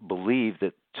Lee believed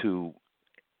that to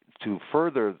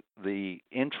further the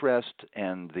interest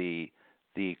and the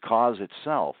cause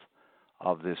itself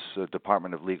of this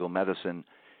Department of Legal Medicine,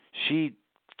 she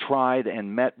tried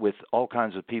and met with all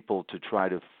kinds of people to try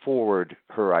to forward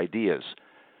her ideas.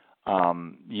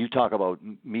 You talk about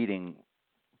meeting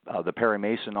the Perry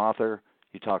Mason author.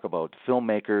 You talk about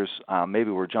filmmakers.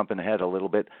 Maybe we're jumping ahead a little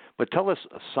bit, but tell us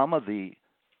some of the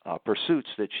pursuits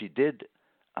that she did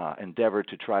endeavor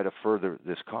to try to further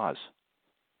this cause.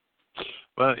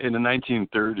 Well, in the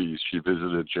 1930s, she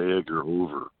visited J. Edgar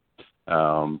Hoover,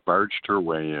 barged her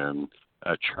way in,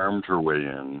 charmed her way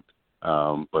in,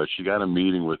 but she got a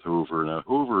meeting with Hoover. Now,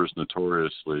 Hoover is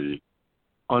notoriously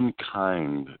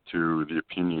unkind to the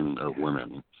opinion of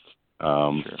women.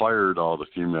 Sure. Fired all the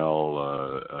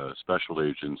female special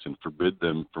agents and forbid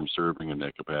them from serving in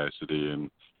that capacity,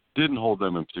 and didn't hold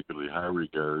them in particularly high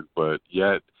regard, but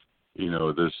yet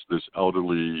this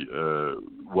elderly,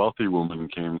 wealthy woman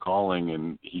came calling,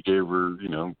 and he gave her,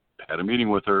 had a meeting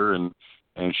with her, and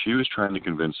she was trying to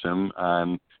convince him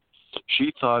on.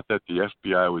 She thought that the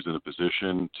FBI was in a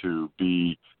position to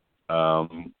be.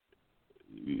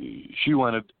 She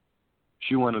wanted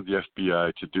the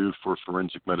FBI to do for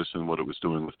forensic medicine what it was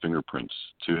doing with fingerprints,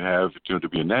 to have, to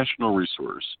be a national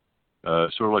resource,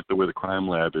 sort of like the way the crime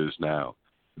lab is now,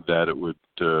 that it would,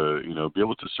 be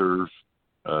able to serve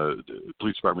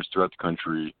police departments throughout the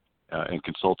country and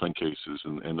consult on cases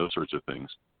and those sorts of things.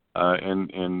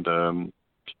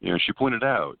 She pointed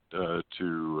out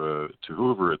to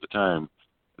Hoover at the time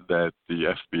that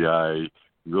the FBI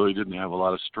really didn't have a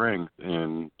lot of strength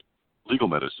in legal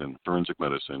medicine, forensic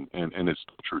medicine, and it's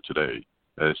still true today.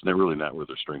 It's really not where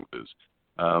their strength is.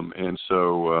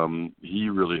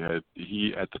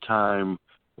 He at the time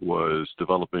was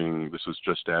developing, this was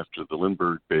just after the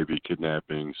Lindbergh baby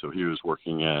kidnapping, so he was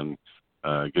working on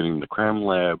getting the crime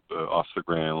lab off the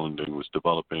ground and was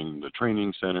developing the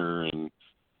training center, and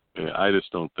I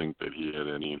just don't think that he had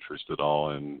any interest at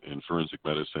all in forensic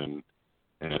medicine,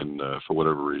 and for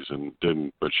whatever reason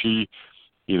didn't. But she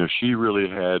really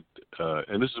had,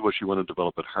 and this is what she wanted to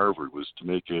develop at Harvard, was to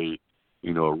make a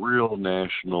real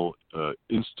national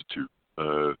institute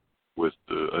with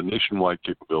a nationwide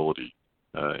capability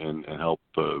and help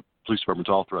police departments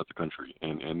all throughout the country.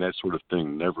 And that sort of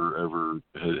thing never, ever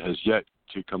has yet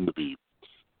to come to be.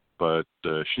 But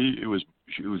it was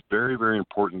very, very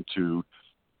important to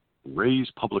raise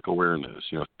public awareness.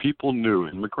 If people knew,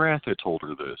 and McGrath had told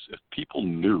her this, if people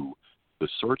knew the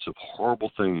sorts of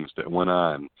horrible things that went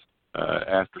on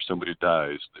after somebody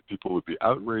dies, that people would be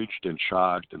outraged and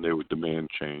shocked, and they would demand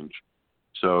change.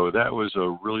 So that was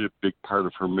really a big part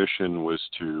of her mission, was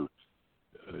to,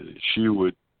 she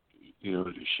was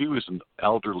an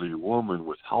elderly woman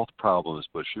with health problems,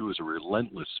 but she was a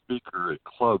relentless speaker at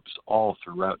clubs all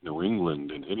throughout New England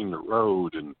and hitting the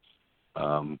road and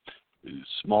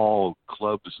small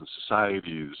clubs and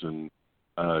societies, and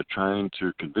trying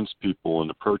to convince people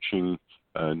and approaching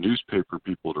newspaper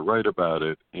people to write about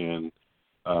it. And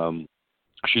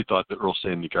she thought that Earl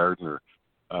Stanley Gardner,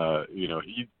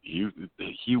 he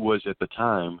was at the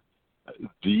time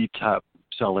the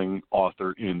top-selling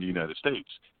author in the United States,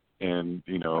 and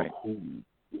right.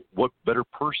 What better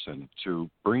person to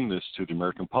bring this to the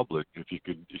American public if you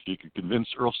could convince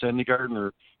Earl Stanley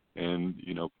Gardner and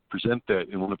present that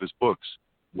in one of his books.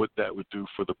 What that would do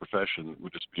for the profession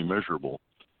would just be immeasurable.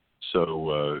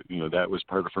 So that was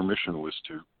part of her mission, was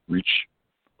to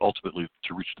ultimately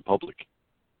reach the public.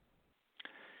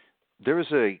 There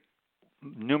was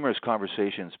numerous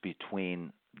conversations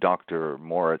between Dr.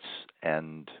 Moritz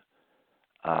and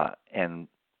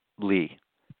Lee,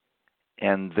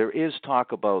 and there is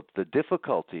talk about the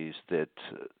difficulties that,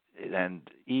 and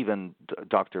even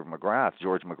Dr. McGrath,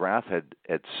 George McGrath, had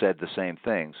said the same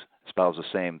things, espoused the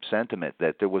same sentiment,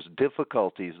 that there was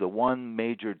difficulties. The one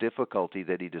major difficulty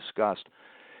that he discussed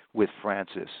with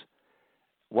Frances,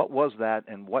 what was that,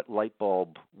 and what light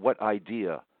bulb, what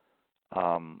idea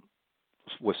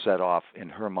was set off in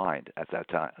her mind at that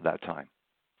time?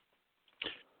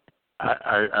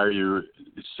 Are you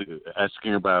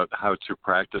asking about how to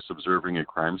practice observing a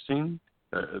crime scene,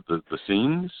 the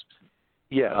scenes?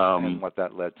 Yes, and what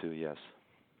that led to, yes.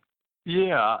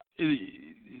 Yeah,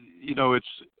 it's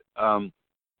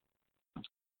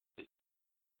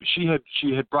she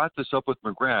had brought this up with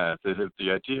McGrath.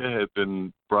 The idea had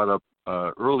been brought up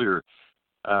earlier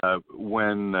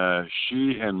when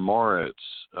she and Moritz,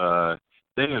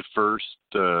 they had first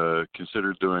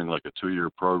considered doing like a 2-year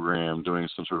program, doing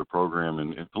some sort of program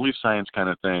in police science kind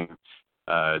of thing.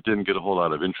 Didn't get a whole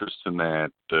lot of interest in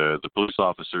that. The police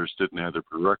officers didn't have the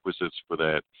prerequisites for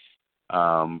that.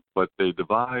 But they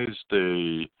devised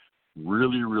a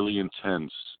really, really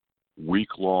intense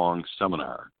week-long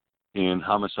seminar in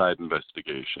homicide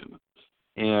investigation.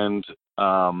 And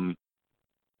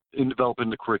in developing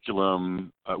the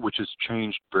curriculum, which has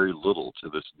changed very little to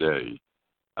this day,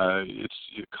 it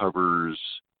covers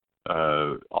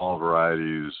all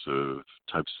varieties of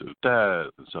types of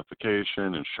death and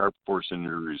suffocation and sharp force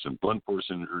injuries and blunt force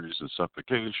injuries and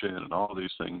suffocation and all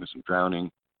these things, and drowning,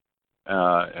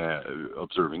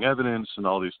 observing evidence and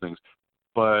all these things.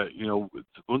 But, one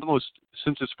of the most,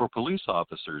 since it's for police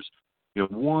officers,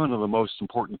 one of the most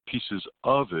important pieces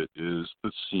of it is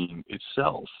the scene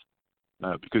itself,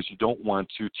 because you don't want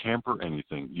to tamper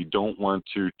anything. You don't want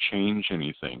to change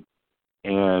anything.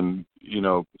 And,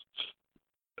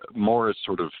 Morris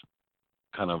sort of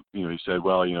he said,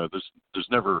 well, there's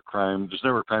never a crime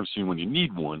scene when you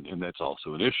need one, and that's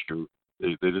also an issue.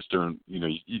 They just don't,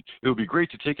 it would be great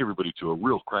to take everybody to a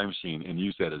real crime scene and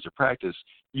use that as a practice.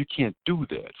 You can't do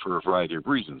that for a variety of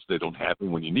reasons. They don't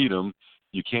happen when you need them.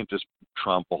 You can't just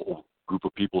tromp a whole group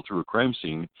of people through a crime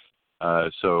scene.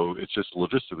 So it's just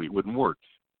logistically, it wouldn't work.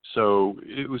 So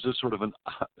it was a sort of an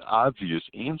obvious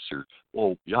answer.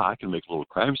 Well, yeah, I can make little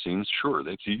crime scenes. Sure,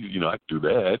 that's easy. I can do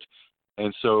that.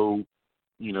 And so,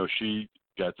 she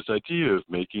got this idea of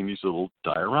making these little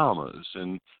dioramas,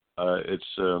 and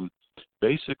it's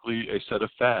basically a set of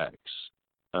facts.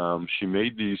 She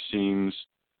made these scenes,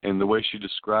 and the way she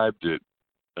described it,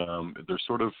 they're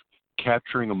sort of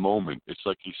capturing a moment. It's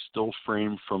like a still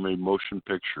frame from a motion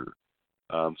picture.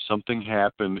 Something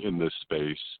happened in this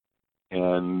space,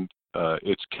 and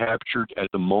it's captured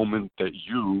at the moment that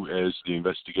you, as the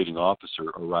investigating officer,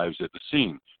 arrives at the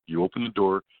scene. You open the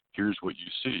door, here's what you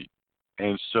see.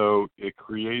 And so it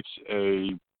creates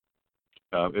and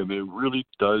it really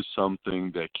does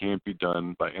something that can't be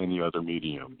done by any other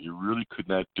medium. You really could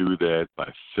not do that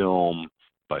by film,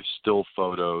 by still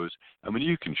photos. I mean,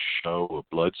 you can show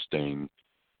a blood stain,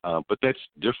 but that's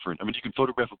different. I mean, you can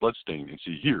photograph a blood stain and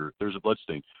see, here, there's a blood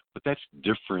stain, but that's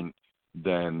different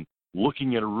than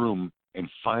looking at a room and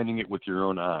finding it with your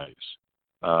own eyes.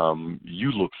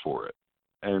 You look for it.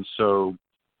 And so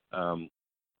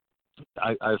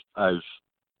I've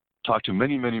talked to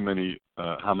many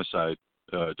homicide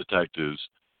detectives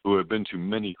who have been to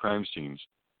many crime scenes,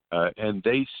 and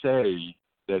they say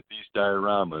that these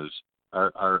dioramas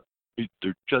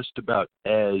they're just about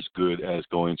as good as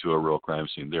going to a real crime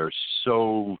scene. They're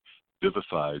so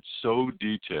vivified, so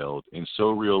detailed, and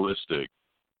so realistic.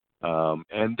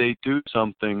 And they do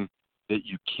something that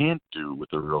you can't do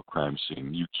with a real crime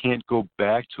scene. You can't go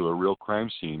back to a real crime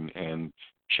scene and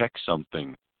check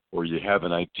something, or you have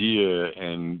an idea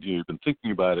and you've been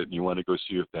thinking about it and you want to go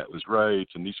see if that was right,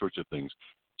 and these sorts of things.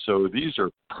 So these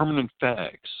are permanent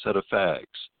facts, set of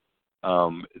facts,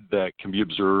 that can be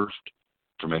observed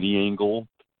from any angle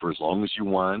for as long as you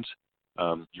want.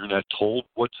 You're not told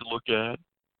what to look at.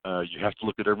 You have to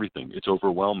look at everything. It's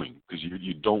overwhelming because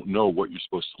you don't know what you're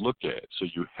supposed to look at. So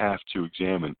you have to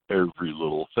examine every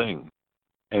little thing.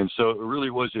 And so it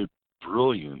really was a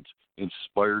brilliant,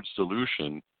 inspired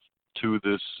solution to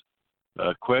this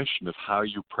question of how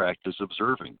you practice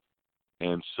observing.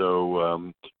 And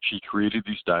so she created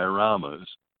these dioramas,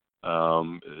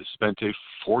 spent a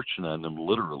fortune on them,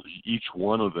 literally. Each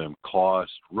one of them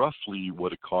cost roughly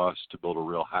what it costs to build a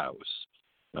real house.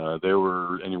 They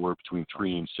were anywhere between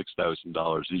 $3,000 and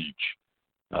 $6,000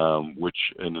 each, which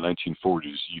in the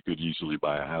 1940s you could easily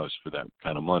buy a house for that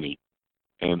kind of money.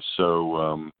 And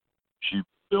so she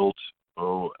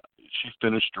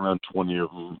finished around 20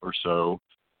 of them or so,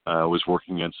 was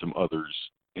working on some others,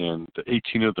 and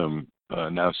 18 of them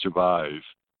now survive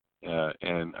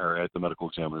and are at the medical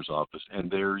examiner's office, and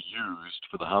they're used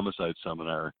for the homicide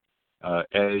seminar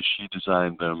as she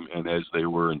designed them and as they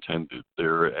were intended.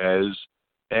 They're as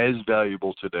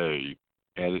valuable today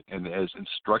and as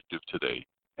instructive today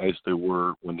as they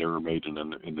were when they were made in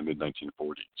the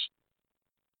mid-1940s.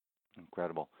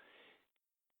 Incredible.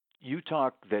 You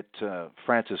talk that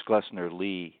Frances Glessner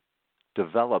Lee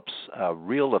develops a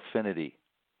real affinity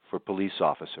for police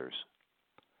officers,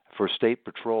 for state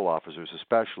patrol officers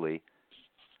especially.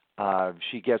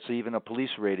 She gets even a police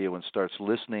radio and starts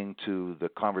listening to the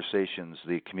conversations,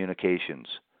 the communications.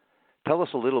 Tell us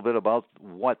a little bit about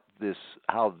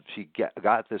how she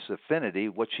got this affinity,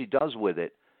 what she does with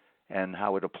it, and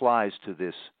how it applies to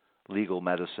this legal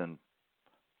medicine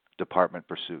department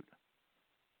pursuit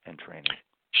and training.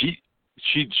 She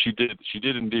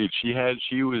did indeed.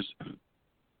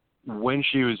 When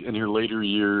she was in her later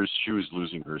years, she was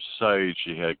losing her sight.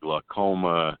 She had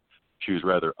glaucoma. She was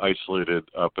rather isolated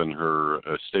up in her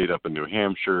estate up in New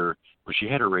Hampshire, where she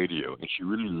had a radio, and she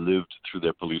really lived through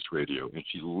that police radio, and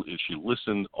she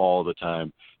listened all the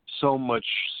time, so much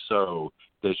so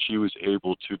that she was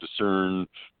able to discern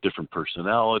different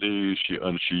personalities.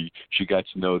 She got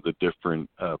to know the different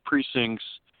precincts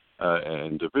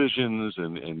and divisions,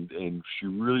 and she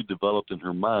really developed in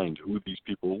her mind who these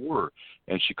people were,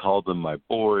 and she called them my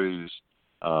boys.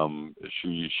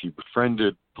 She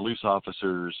befriended police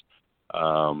officers,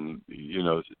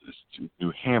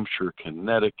 New Hampshire,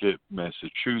 Connecticut,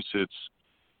 Massachusetts,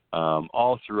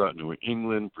 all throughout New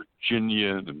England,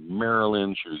 Virginia, and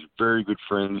Maryland. She was very good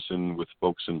friends with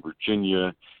folks in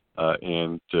Virginia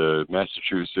and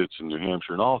Massachusetts and New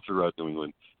Hampshire and all throughout New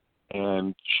England.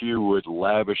 And she would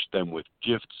lavish them with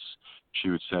gifts. She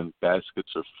would send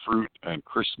baskets of fruit on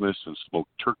Christmas and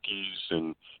smoked turkeys,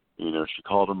 and she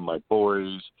called them my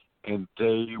boys. And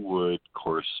they would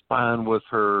correspond with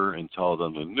her and tell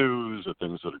them the news, the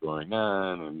things that are going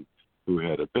on, who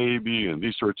had a baby and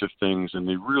these sorts of things. And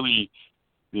they really,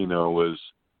 they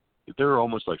were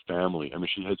almost like family. I mean,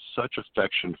 she had such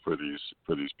affection for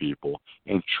these people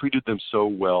and treated them so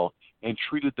well and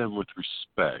treated them with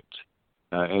respect.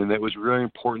 And that was really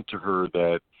important to her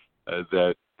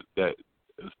that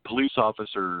police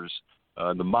officers,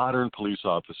 the modern police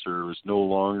officer was no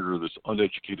longer this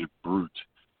uneducated brute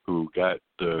who got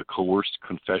coerced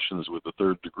confessions with the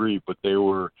third degree, but they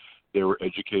were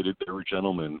educated, they were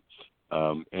gentlemen,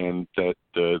 and that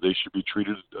they should be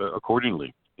treated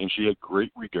accordingly. And she had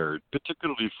great regard,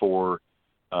 particularly for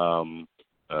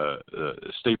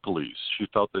state police. She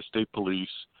felt that state police,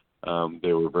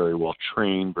 they were very well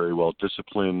trained, very well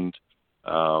disciplined.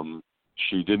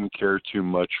 She didn't care too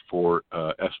much for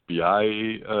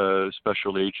FBI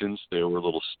special agents. They were a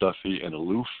little stuffy and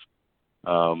aloof.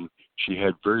 She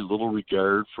had very little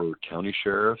regard for county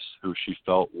sheriffs, who she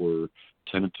felt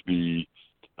tended to be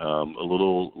a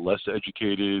little less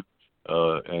educated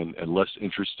and less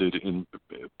interested in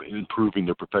improving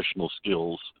their professional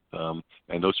skills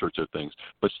and those sorts of things.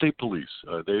 But state police,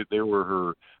 they were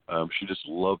her. She just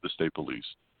loved the state police,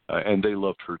 and they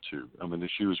loved her too. I mean,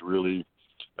 she was really.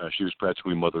 She was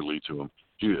practically motherly to them.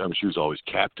 She was always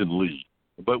Captain Lee,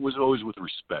 but was always with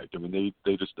respect. I mean,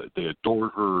 they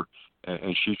adored her,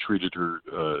 and she treated her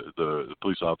the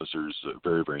police officers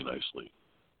very, very nicely.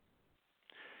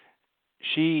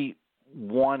 She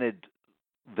wanted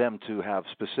them to have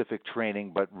specific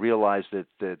training, but realized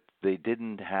that they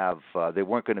didn't have. They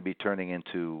weren't going to be turning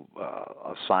into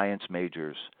science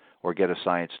majors or get a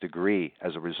science degree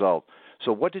as a result.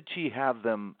 So, what did she have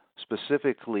them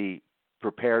specifically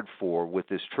prepared for with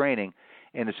this training?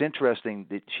 And it's interesting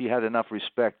that she had enough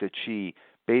respect that she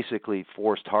basically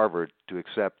forced Harvard to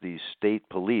accept these state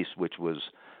police, which was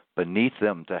beneath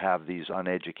them to have these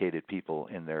uneducated people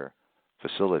in their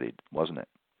facility, wasn't it?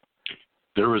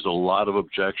 There was a lot of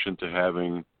objection to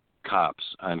having cops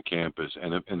on campus,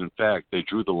 and in fact, they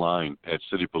drew the line at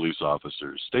city police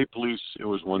officers. State police, it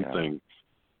was one thing,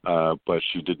 but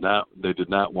they did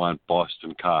not want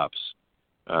Boston cops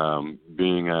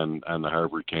being on the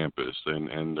Harvard campus,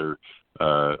 and their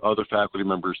other faculty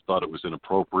members thought it was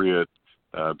inappropriate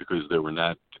because they were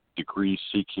not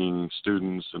degree-seeking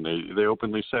students, and they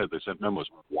openly said, they sent memos,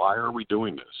 why are we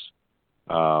doing this?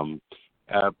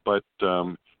 But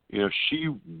she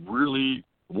really,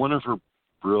 one of her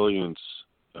brilliance,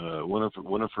 one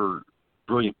of her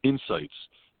brilliant insights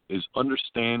is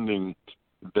understanding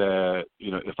that,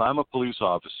 if I'm a police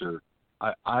officer,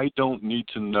 I don't need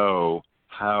to know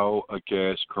how a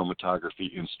gas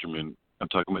chromatography instrument, I'm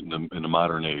talking about in the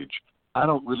modern age, I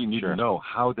don't really need to know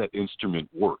how that instrument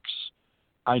works.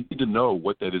 I need to know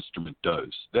what that instrument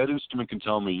does. That instrument can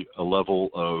tell me a level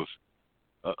of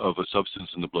a substance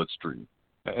in the bloodstream.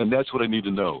 And that's what I need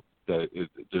to know, that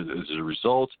as a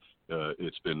result,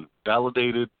 it's been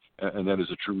validated, and that is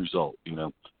a true result.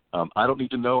 I don't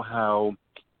need to know how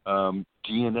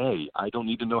DNA. I don't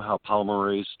need to know how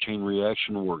polymerase chain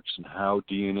reaction works and how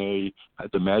DNA,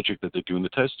 the magic that they do in the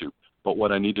test tube. But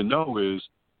what I need to know is,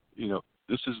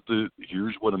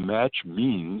 here's what a match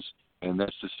means, and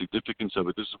that's the significance of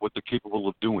it. This is what they're capable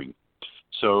of doing.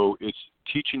 So it's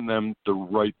teaching them the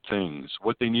right things,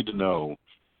 what they need to know.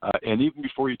 And even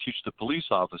before you teach the police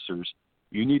officers,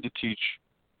 you need to teach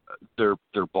their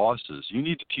bosses. You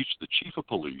need to teach the chief of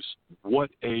police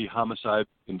what a homicide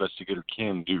investigator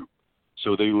can do,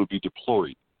 so they will be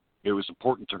deployed. It was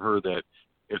important to her that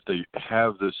if they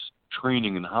have this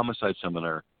training in homicide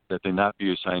seminar, that they not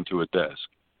be assigned to a desk.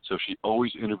 So she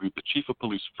always interviewed the chief of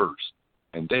police first,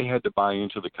 and they had to buy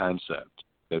into the concept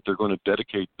that they're going to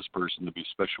dedicate this person to be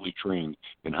specially trained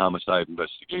in homicide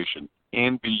investigation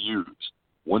and be used.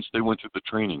 Once they went through the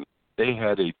training, they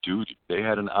had a duty, they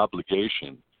had an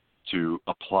obligation to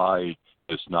apply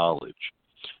this knowledge.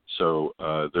 So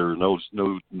there are no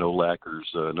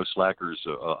slackers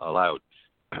allowed.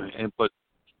 But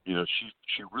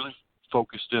she really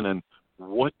focused in on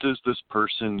what does this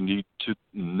person need to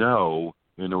know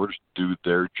in order to do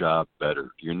their job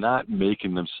better. You're not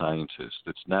making them scientists.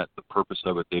 It's not the purpose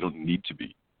of it. They don't need to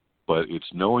be, but it's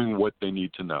knowing what they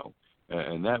need to know.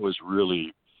 And that was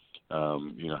really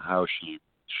how she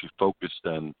focused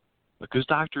on, because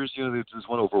doctors, they just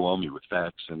want to overwhelm you with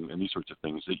facts and these sorts of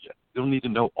things. They don't need to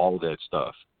know all that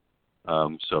stuff.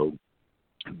 So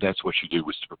that's what she did,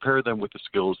 was to prepare them with the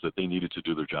skills that they needed to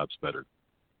do their jobs better.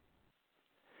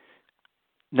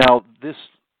 Now, this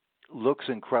looks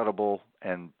incredible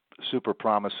and super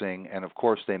promising, and of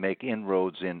course they make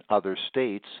inroads in other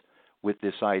states with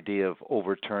this idea of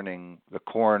overturning the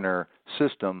coroner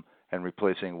system and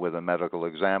replacing it with a medical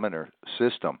examiner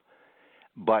system.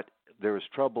 But there is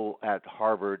trouble at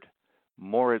Harvard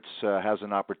Moritz has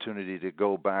an opportunity to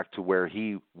go back to where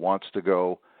he wants to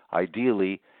go,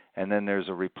 ideally, and then there's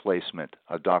a replacement,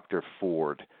 a Dr.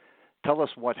 Ford. Tell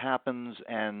us what happens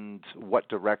and what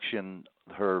direction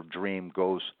her dream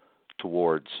goes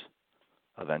towards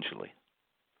eventually.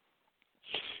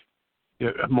 Yeah,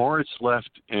 Moritz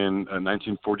left in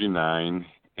 1949,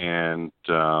 and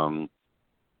they're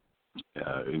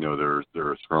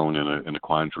thrown in a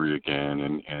quandary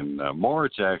again, and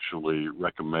Moritz actually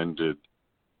recommended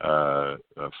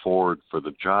Ford for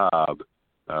the job.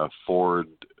 Ford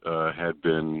had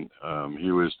been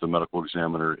he was the medical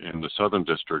examiner in the Southern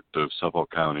District of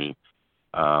Suffolk County,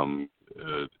 not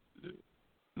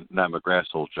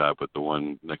McGrath's old job, but the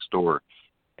one next door,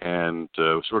 and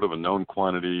sort of a known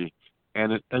quantity.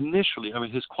 And initially,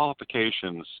 his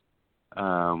qualifications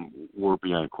were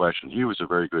beyond question. He was a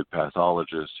very good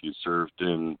pathologist. He served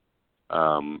in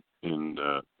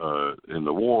the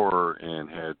war and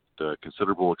had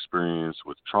considerable experience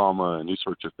with trauma and these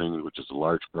sorts of things, which is a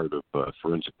large part of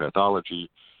forensic pathology.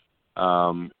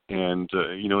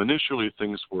 Initially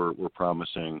things were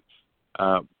promising,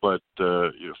 but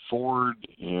Ford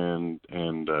and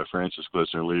Francis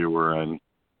Glessner Lee were on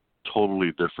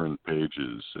totally different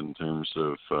pages in terms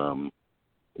of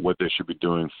what they should be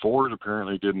doing. Ford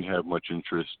apparently didn't have much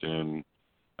interest in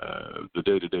the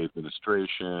day-to-day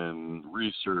administration,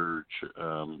 research,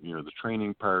 the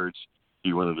training parts.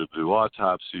 He wanted to do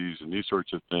autopsies and these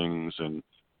sorts of things,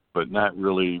 but not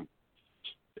really.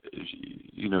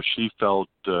 She felt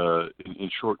in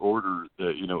short order that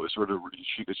it was sort of.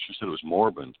 She said it was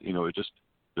morbid.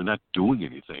 They're not doing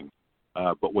anything.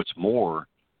 But what's more,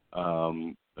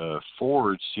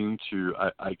 Ford seemed to,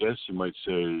 I guess you might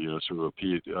say, sort of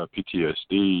a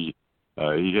PTSD.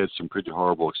 He had some pretty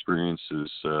horrible experiences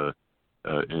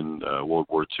in World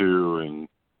War II, and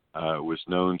was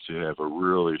known to have a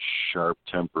really sharp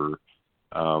temper.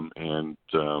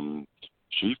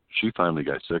 She finally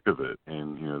got sick of it,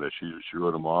 and that she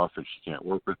wrote him off, and she can't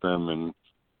work with him, and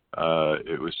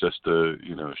it was just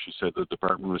she said the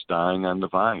department was dying on the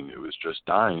vine. It was just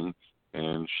dying,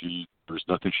 and there was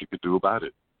nothing she could do about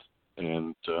it.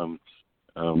 And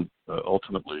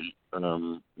ultimately,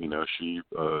 she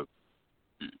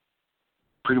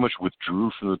pretty much withdrew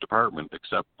from the department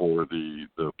except for the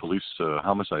police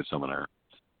homicide seminar.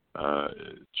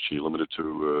 She limited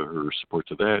to her support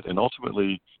to that, and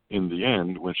ultimately, in the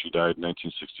end, when she died in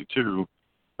 1962,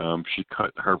 she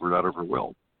cut Harvard out of her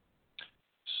will.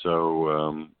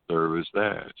 So there was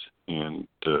that, and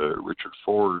Richard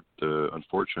Ford,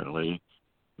 unfortunately,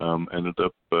 ended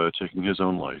up taking his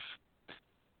own life,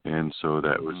 and so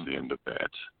that was the end of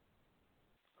that.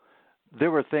 There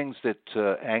were things that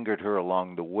angered her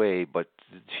along the way, but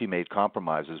she made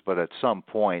compromises. But at some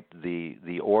point,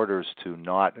 the orders to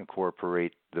not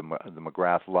incorporate the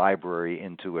McGrath Library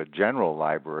into a general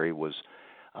library was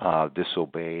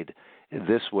disobeyed.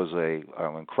 This was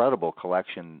an incredible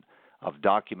collection of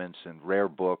documents and rare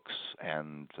books,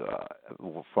 and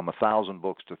from 1,000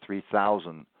 books to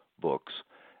 3,000 books.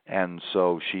 And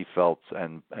so she felt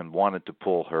and wanted to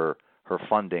pull her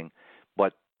funding,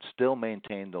 but still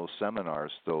maintained those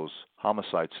seminars, those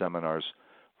homicide seminars,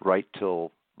 right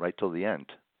till the end,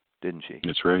 didn't she?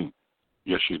 That's right.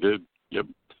 Yes, she did. Yep.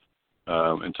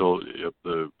 Until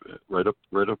right up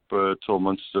till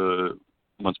months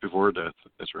before her death.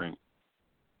 That's right.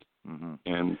 Mm-hmm.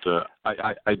 And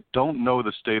I don't know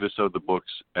the status of the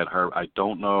books at Harvard. I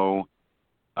don't know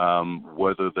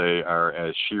whether they are,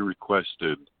 as she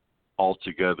requested, all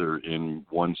together in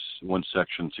one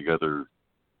section together.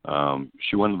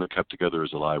 She wanted them kept together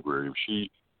as a library.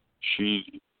 She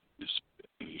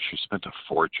spent a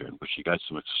fortune, but she got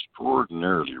some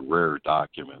extraordinarily rare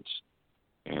documents,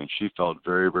 and she felt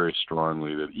very, very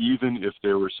strongly that even if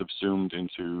they were subsumed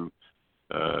into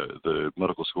the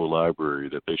medical school library,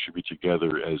 that they should be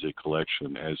together as a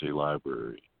collection, as a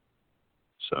library.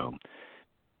 So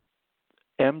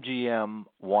MGM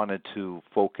wanted to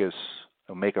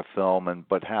make a film,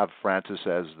 but have Frances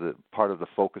as the part of the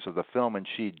focus of the film, and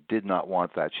she did not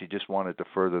want that. She just wanted to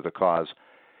further the cause.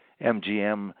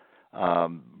 MGM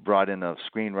brought in a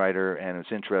screenwriter, and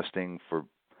it's interesting for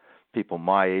people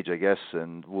my age, I guess,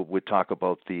 and we'd talk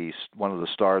about one of the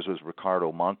stars was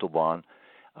Ricardo Montalban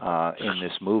in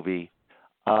this movie.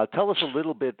 Tell us a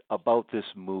little bit about this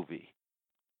movie.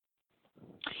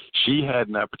 She had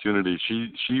an opportunity.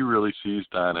 She really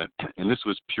seized on it, and this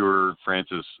was pure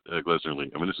Frances Glessner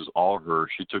Lee. This is all her.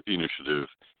 She took the initiative.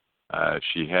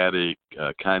 She had a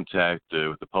contact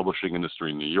with the publishing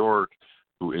industry in New York,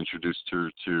 who introduced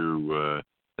her to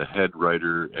the head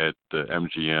writer at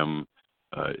MGM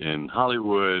in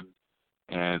Hollywood,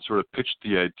 and sort of pitched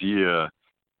the idea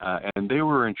and they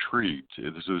were intrigued.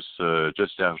 This was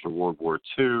just after World War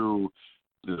II.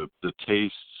 The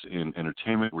tastes in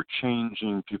entertainment were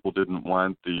changing. People didn't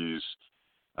want these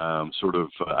sort of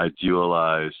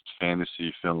idealized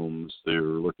fantasy films. They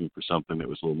were looking for something that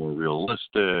was a little more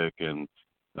realistic, and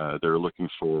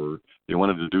they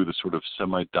wanted to do the sort of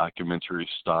semi-documentary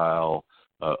style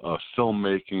of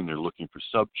filmmaking. They're looking for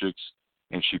subjects,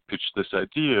 and she pitched this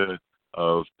idea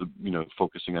of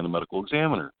focusing on the medical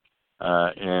examiner,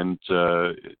 and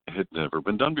it had never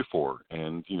been done before.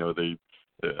 And I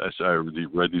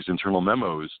read these internal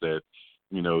memos that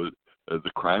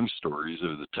the crime stories,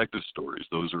 the detective stories,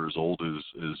 those are as old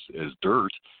as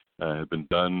dirt. Have been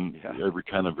done, every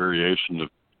kind of variation of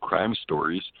crime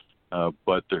stories,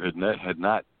 but there had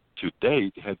not to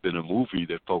date had been a movie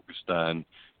that focused on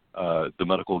the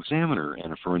medical examiner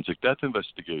and a forensic death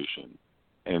investigation.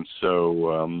 And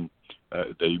so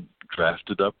they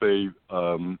drafted up a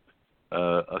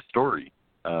story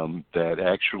that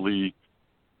actually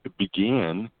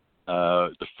began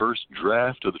the first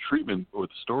draft of the treatment, or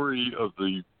the story of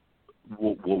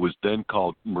what was then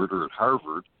called Murder at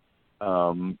Harvard,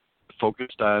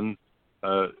 focused on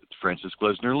Francis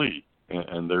Glessner Lee.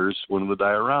 And there's one of the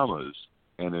dioramas,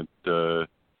 and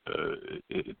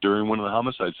during one of the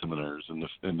homicide seminars,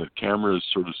 and the camera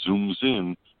sort of zooms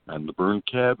in on the burned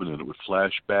cabin, and it would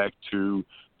flash back to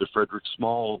the Frederick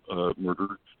Small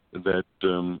murder that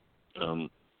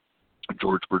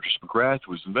George Burgess McGrath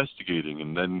was investigating,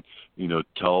 and then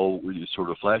sort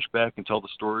of flashback and tell the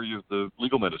story of the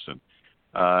legal medicine.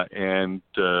 And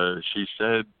she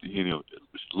said,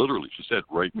 literally, she said,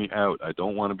 "Write me out. I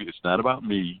don't want to be. It's not about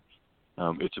me.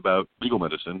 It's about legal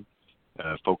medicine.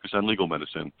 Focus on legal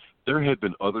medicine." There had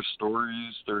been other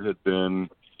stories.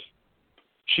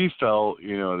 She felt,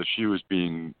 that she was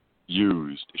being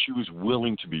used. She was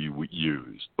willing to be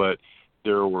used, but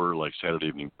there were like Saturday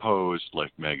Evening Post,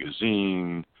 Life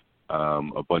magazine,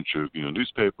 a bunch of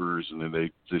newspapers, and then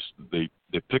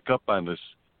they pick up on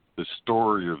this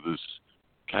story of this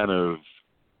kind of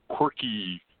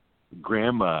quirky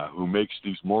grandma who makes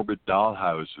these morbid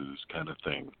dollhouses kind of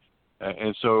thing.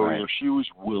 And so she was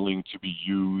willing to be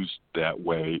used that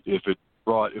way if it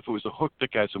was a hook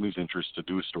that got somebody's interest to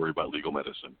do a story about legal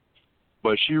medicine.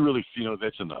 But she really,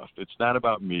 that's enough. It's not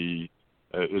about me.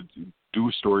 Do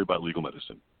a story about legal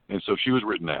medicine. And so she was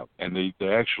written out. And they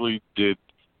actually did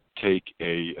take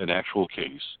an actual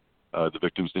case. The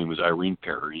victim's name was Irene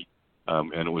Perry,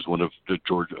 and it was one of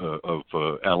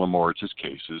Alan Moritz's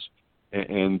cases.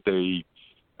 And they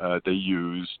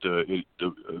used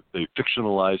they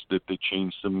fictionalized it. They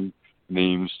changed some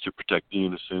names to protect the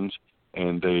innocent,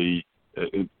 and they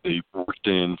worked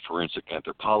in forensic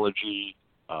anthropology,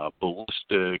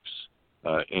 ballistics,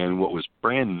 and what was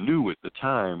brand new at the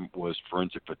time was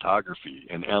forensic photography.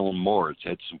 And Alan Moritz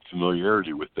had some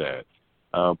familiarity with that,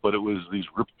 but it was these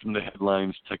ripped from the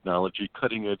headlines technology,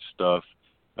 cutting edge stuff.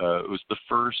 It was the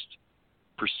first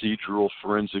procedural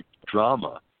forensic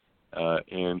drama.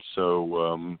 And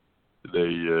so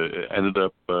they ended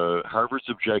up, Harvard's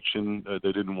objection,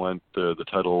 they didn't want the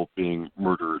title being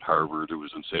Murder at Harvard. It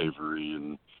was unsavory,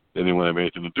 and they didn't want to have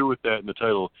anything to do with that. And the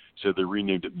title said they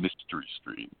renamed it Mystery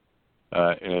Street.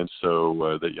 And so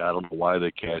I don't know why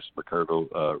they cast Ricardo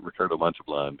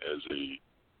Montalban as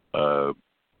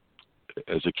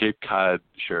a Cape Cod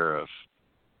sheriff.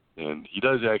 And he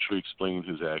does actually explain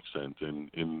his accent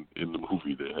in the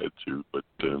movie. They had to, but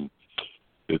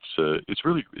it's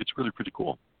really pretty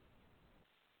cool.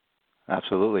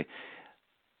 Absolutely.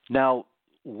 Now,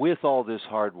 with all this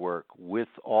hard work, with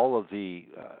all of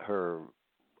her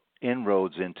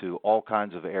inroads into all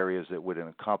kinds of areas that would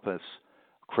encompass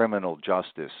criminal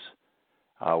justice,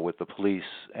 with the police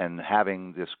and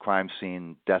having this crime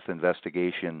scene death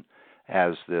investigation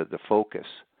as the focus,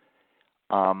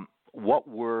 what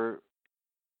were,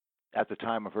 at the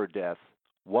time of her death,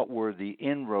 what were the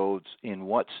inroads in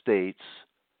what states,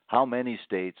 how many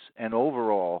states, and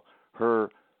overall her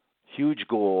huge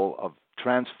goal of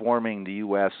transforming the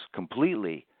U.S.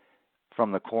 completely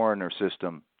from the coroner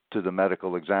system to the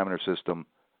medical examiner system?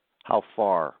 How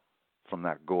far from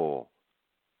that goal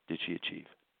did she achieve?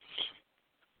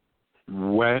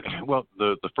 Well,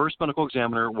 the first medical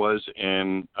examiner was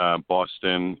in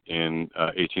Boston in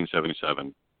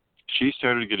 1877. She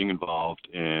started getting involved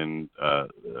in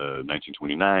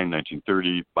 1929,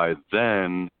 1930. By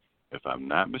then, if I'm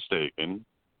not mistaken,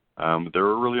 there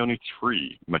were really only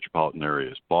three metropolitan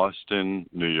areas: Boston,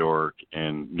 New York,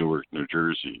 and Newark, New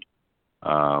Jersey.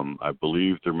 I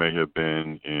believe there may have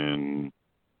been in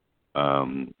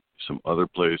some other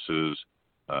places.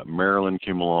 Maryland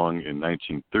came along in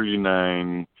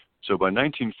 1939. So by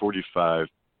 1945,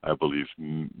 I believe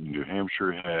New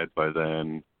Hampshire had by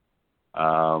then.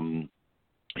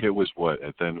 It was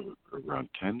then around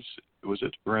 10? Was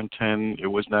it around 10? It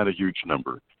was not a huge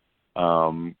number.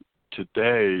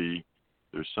 Today,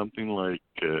 there's something like,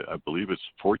 I believe it's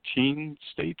 14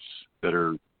 states that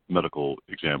are medical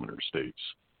examiner states.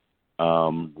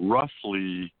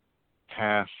 Roughly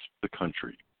half the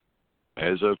country,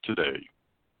 as of today,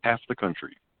 half the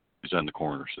country is on the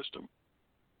coroner system.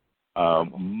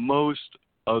 Most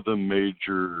of the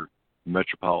major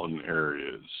metropolitan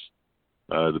areas,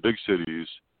 the big cities,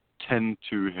 tend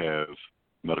to have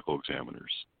medical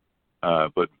examiners,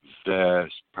 but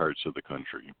vast parts of the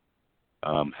country,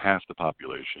 half the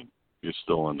population, is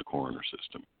still on the coroner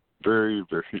system. Very,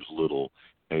 very little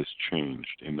has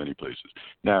changed in many places.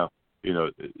 Now,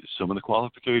 some of the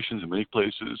qualifications in many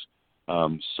places,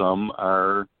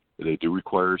 they do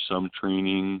require some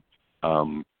training.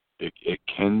 It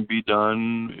can be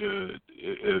done,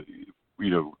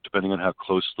 depending on how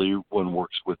closely one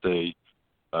works with a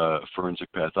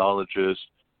forensic pathologist.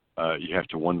 You have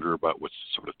to wonder about what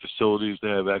sort of facilities they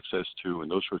have access to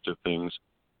and those sorts of things.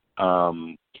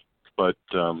 But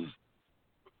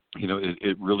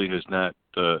it really has not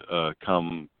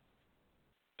come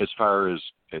as far as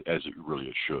it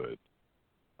really should.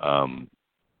 I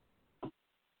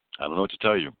don't know what to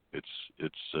tell you.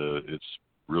 It's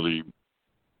really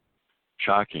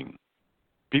shocking.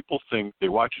 People think they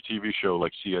watch a TV show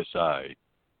like CSI,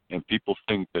 and people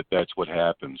think that that's what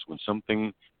happens when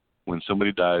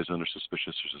somebody dies under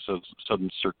suspicious or sudden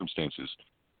circumstances.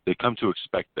 They come to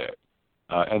expect that,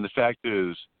 and the fact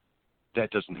is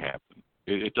that doesn't happen.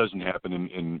 It doesn't happen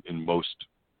in most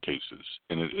cases,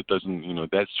 and it doesn't.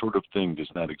 That sort of thing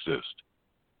does not exist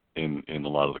in a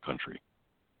lot of the country.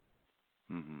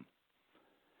 Mm-hmm.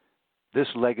 This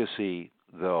legacy,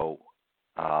 though,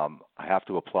 I have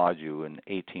to applaud you. In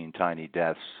 18 Tiny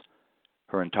Deaths,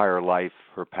 her entire life,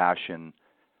 her passion,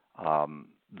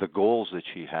 the goals that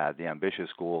she had, the ambitious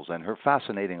goals, and her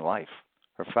fascinating life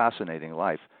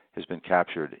has been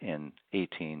captured in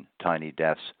 18 Tiny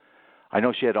Deaths. I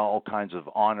know she had all kinds of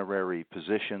honorary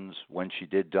positions when she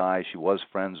did die. She was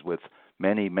friends with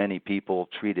many, many people,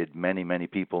 treated many, many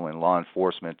people in law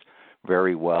enforcement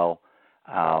very well,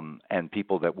 and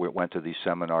people that went to these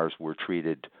seminars were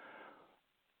treated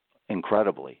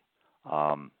incredibly.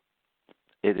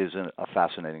 It is a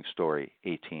fascinating story,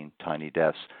 18 Tiny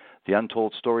Deaths. The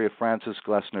Untold Story of Frances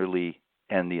Glessner Lee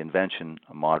and the Invention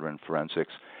of Modern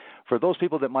Forensics. For those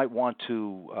people that might want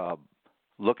to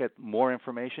look at more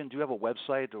information, do you have a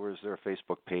website or is there a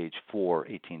Facebook page for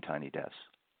 18 Tiny Deaths?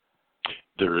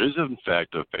 There is, in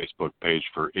fact, a Facebook page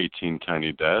for 18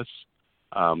 Tiny Deaths.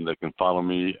 They can follow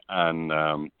me on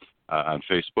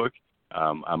Facebook.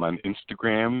 I'm on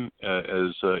Instagram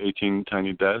as 18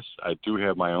 Tiny Deaths. I do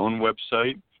have my own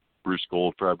website,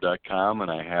 brucegoldfarb.com, and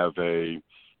I have a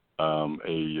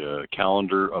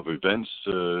calendar of events.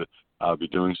 I'll be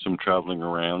doing some traveling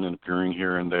around and appearing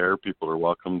here and there. People are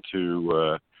welcome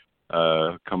to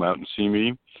come out and see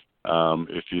me.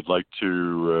 If you'd like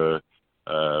to,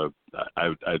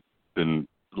 I've been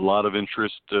a lot of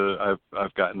interest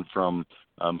I've gotten from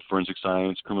forensic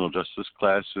science, criminal justice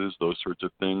classes, those sorts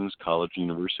of things, college,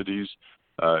 universities.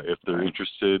 If they're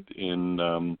interested in,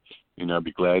 I'd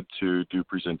be glad to do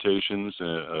presentations,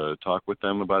 talk with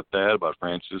them about that, about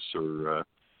Frances or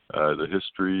the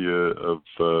history of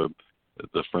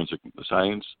the forensic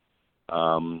science.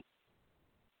 I'm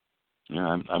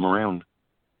around.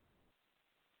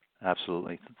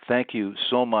 Absolutely. Thank you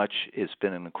so much. It's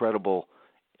been an incredible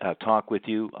talk with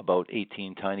you about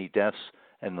 18 Tiny Deaths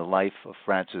and the life of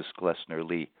Frances Glessner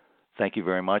Lee. Thank you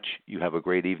very much. You have a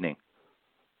great evening.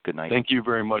 Good night. Thank you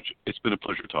very much. It's been a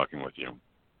pleasure talking with you.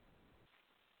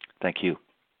 Thank you.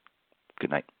 Good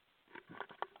night.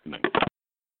 Good night.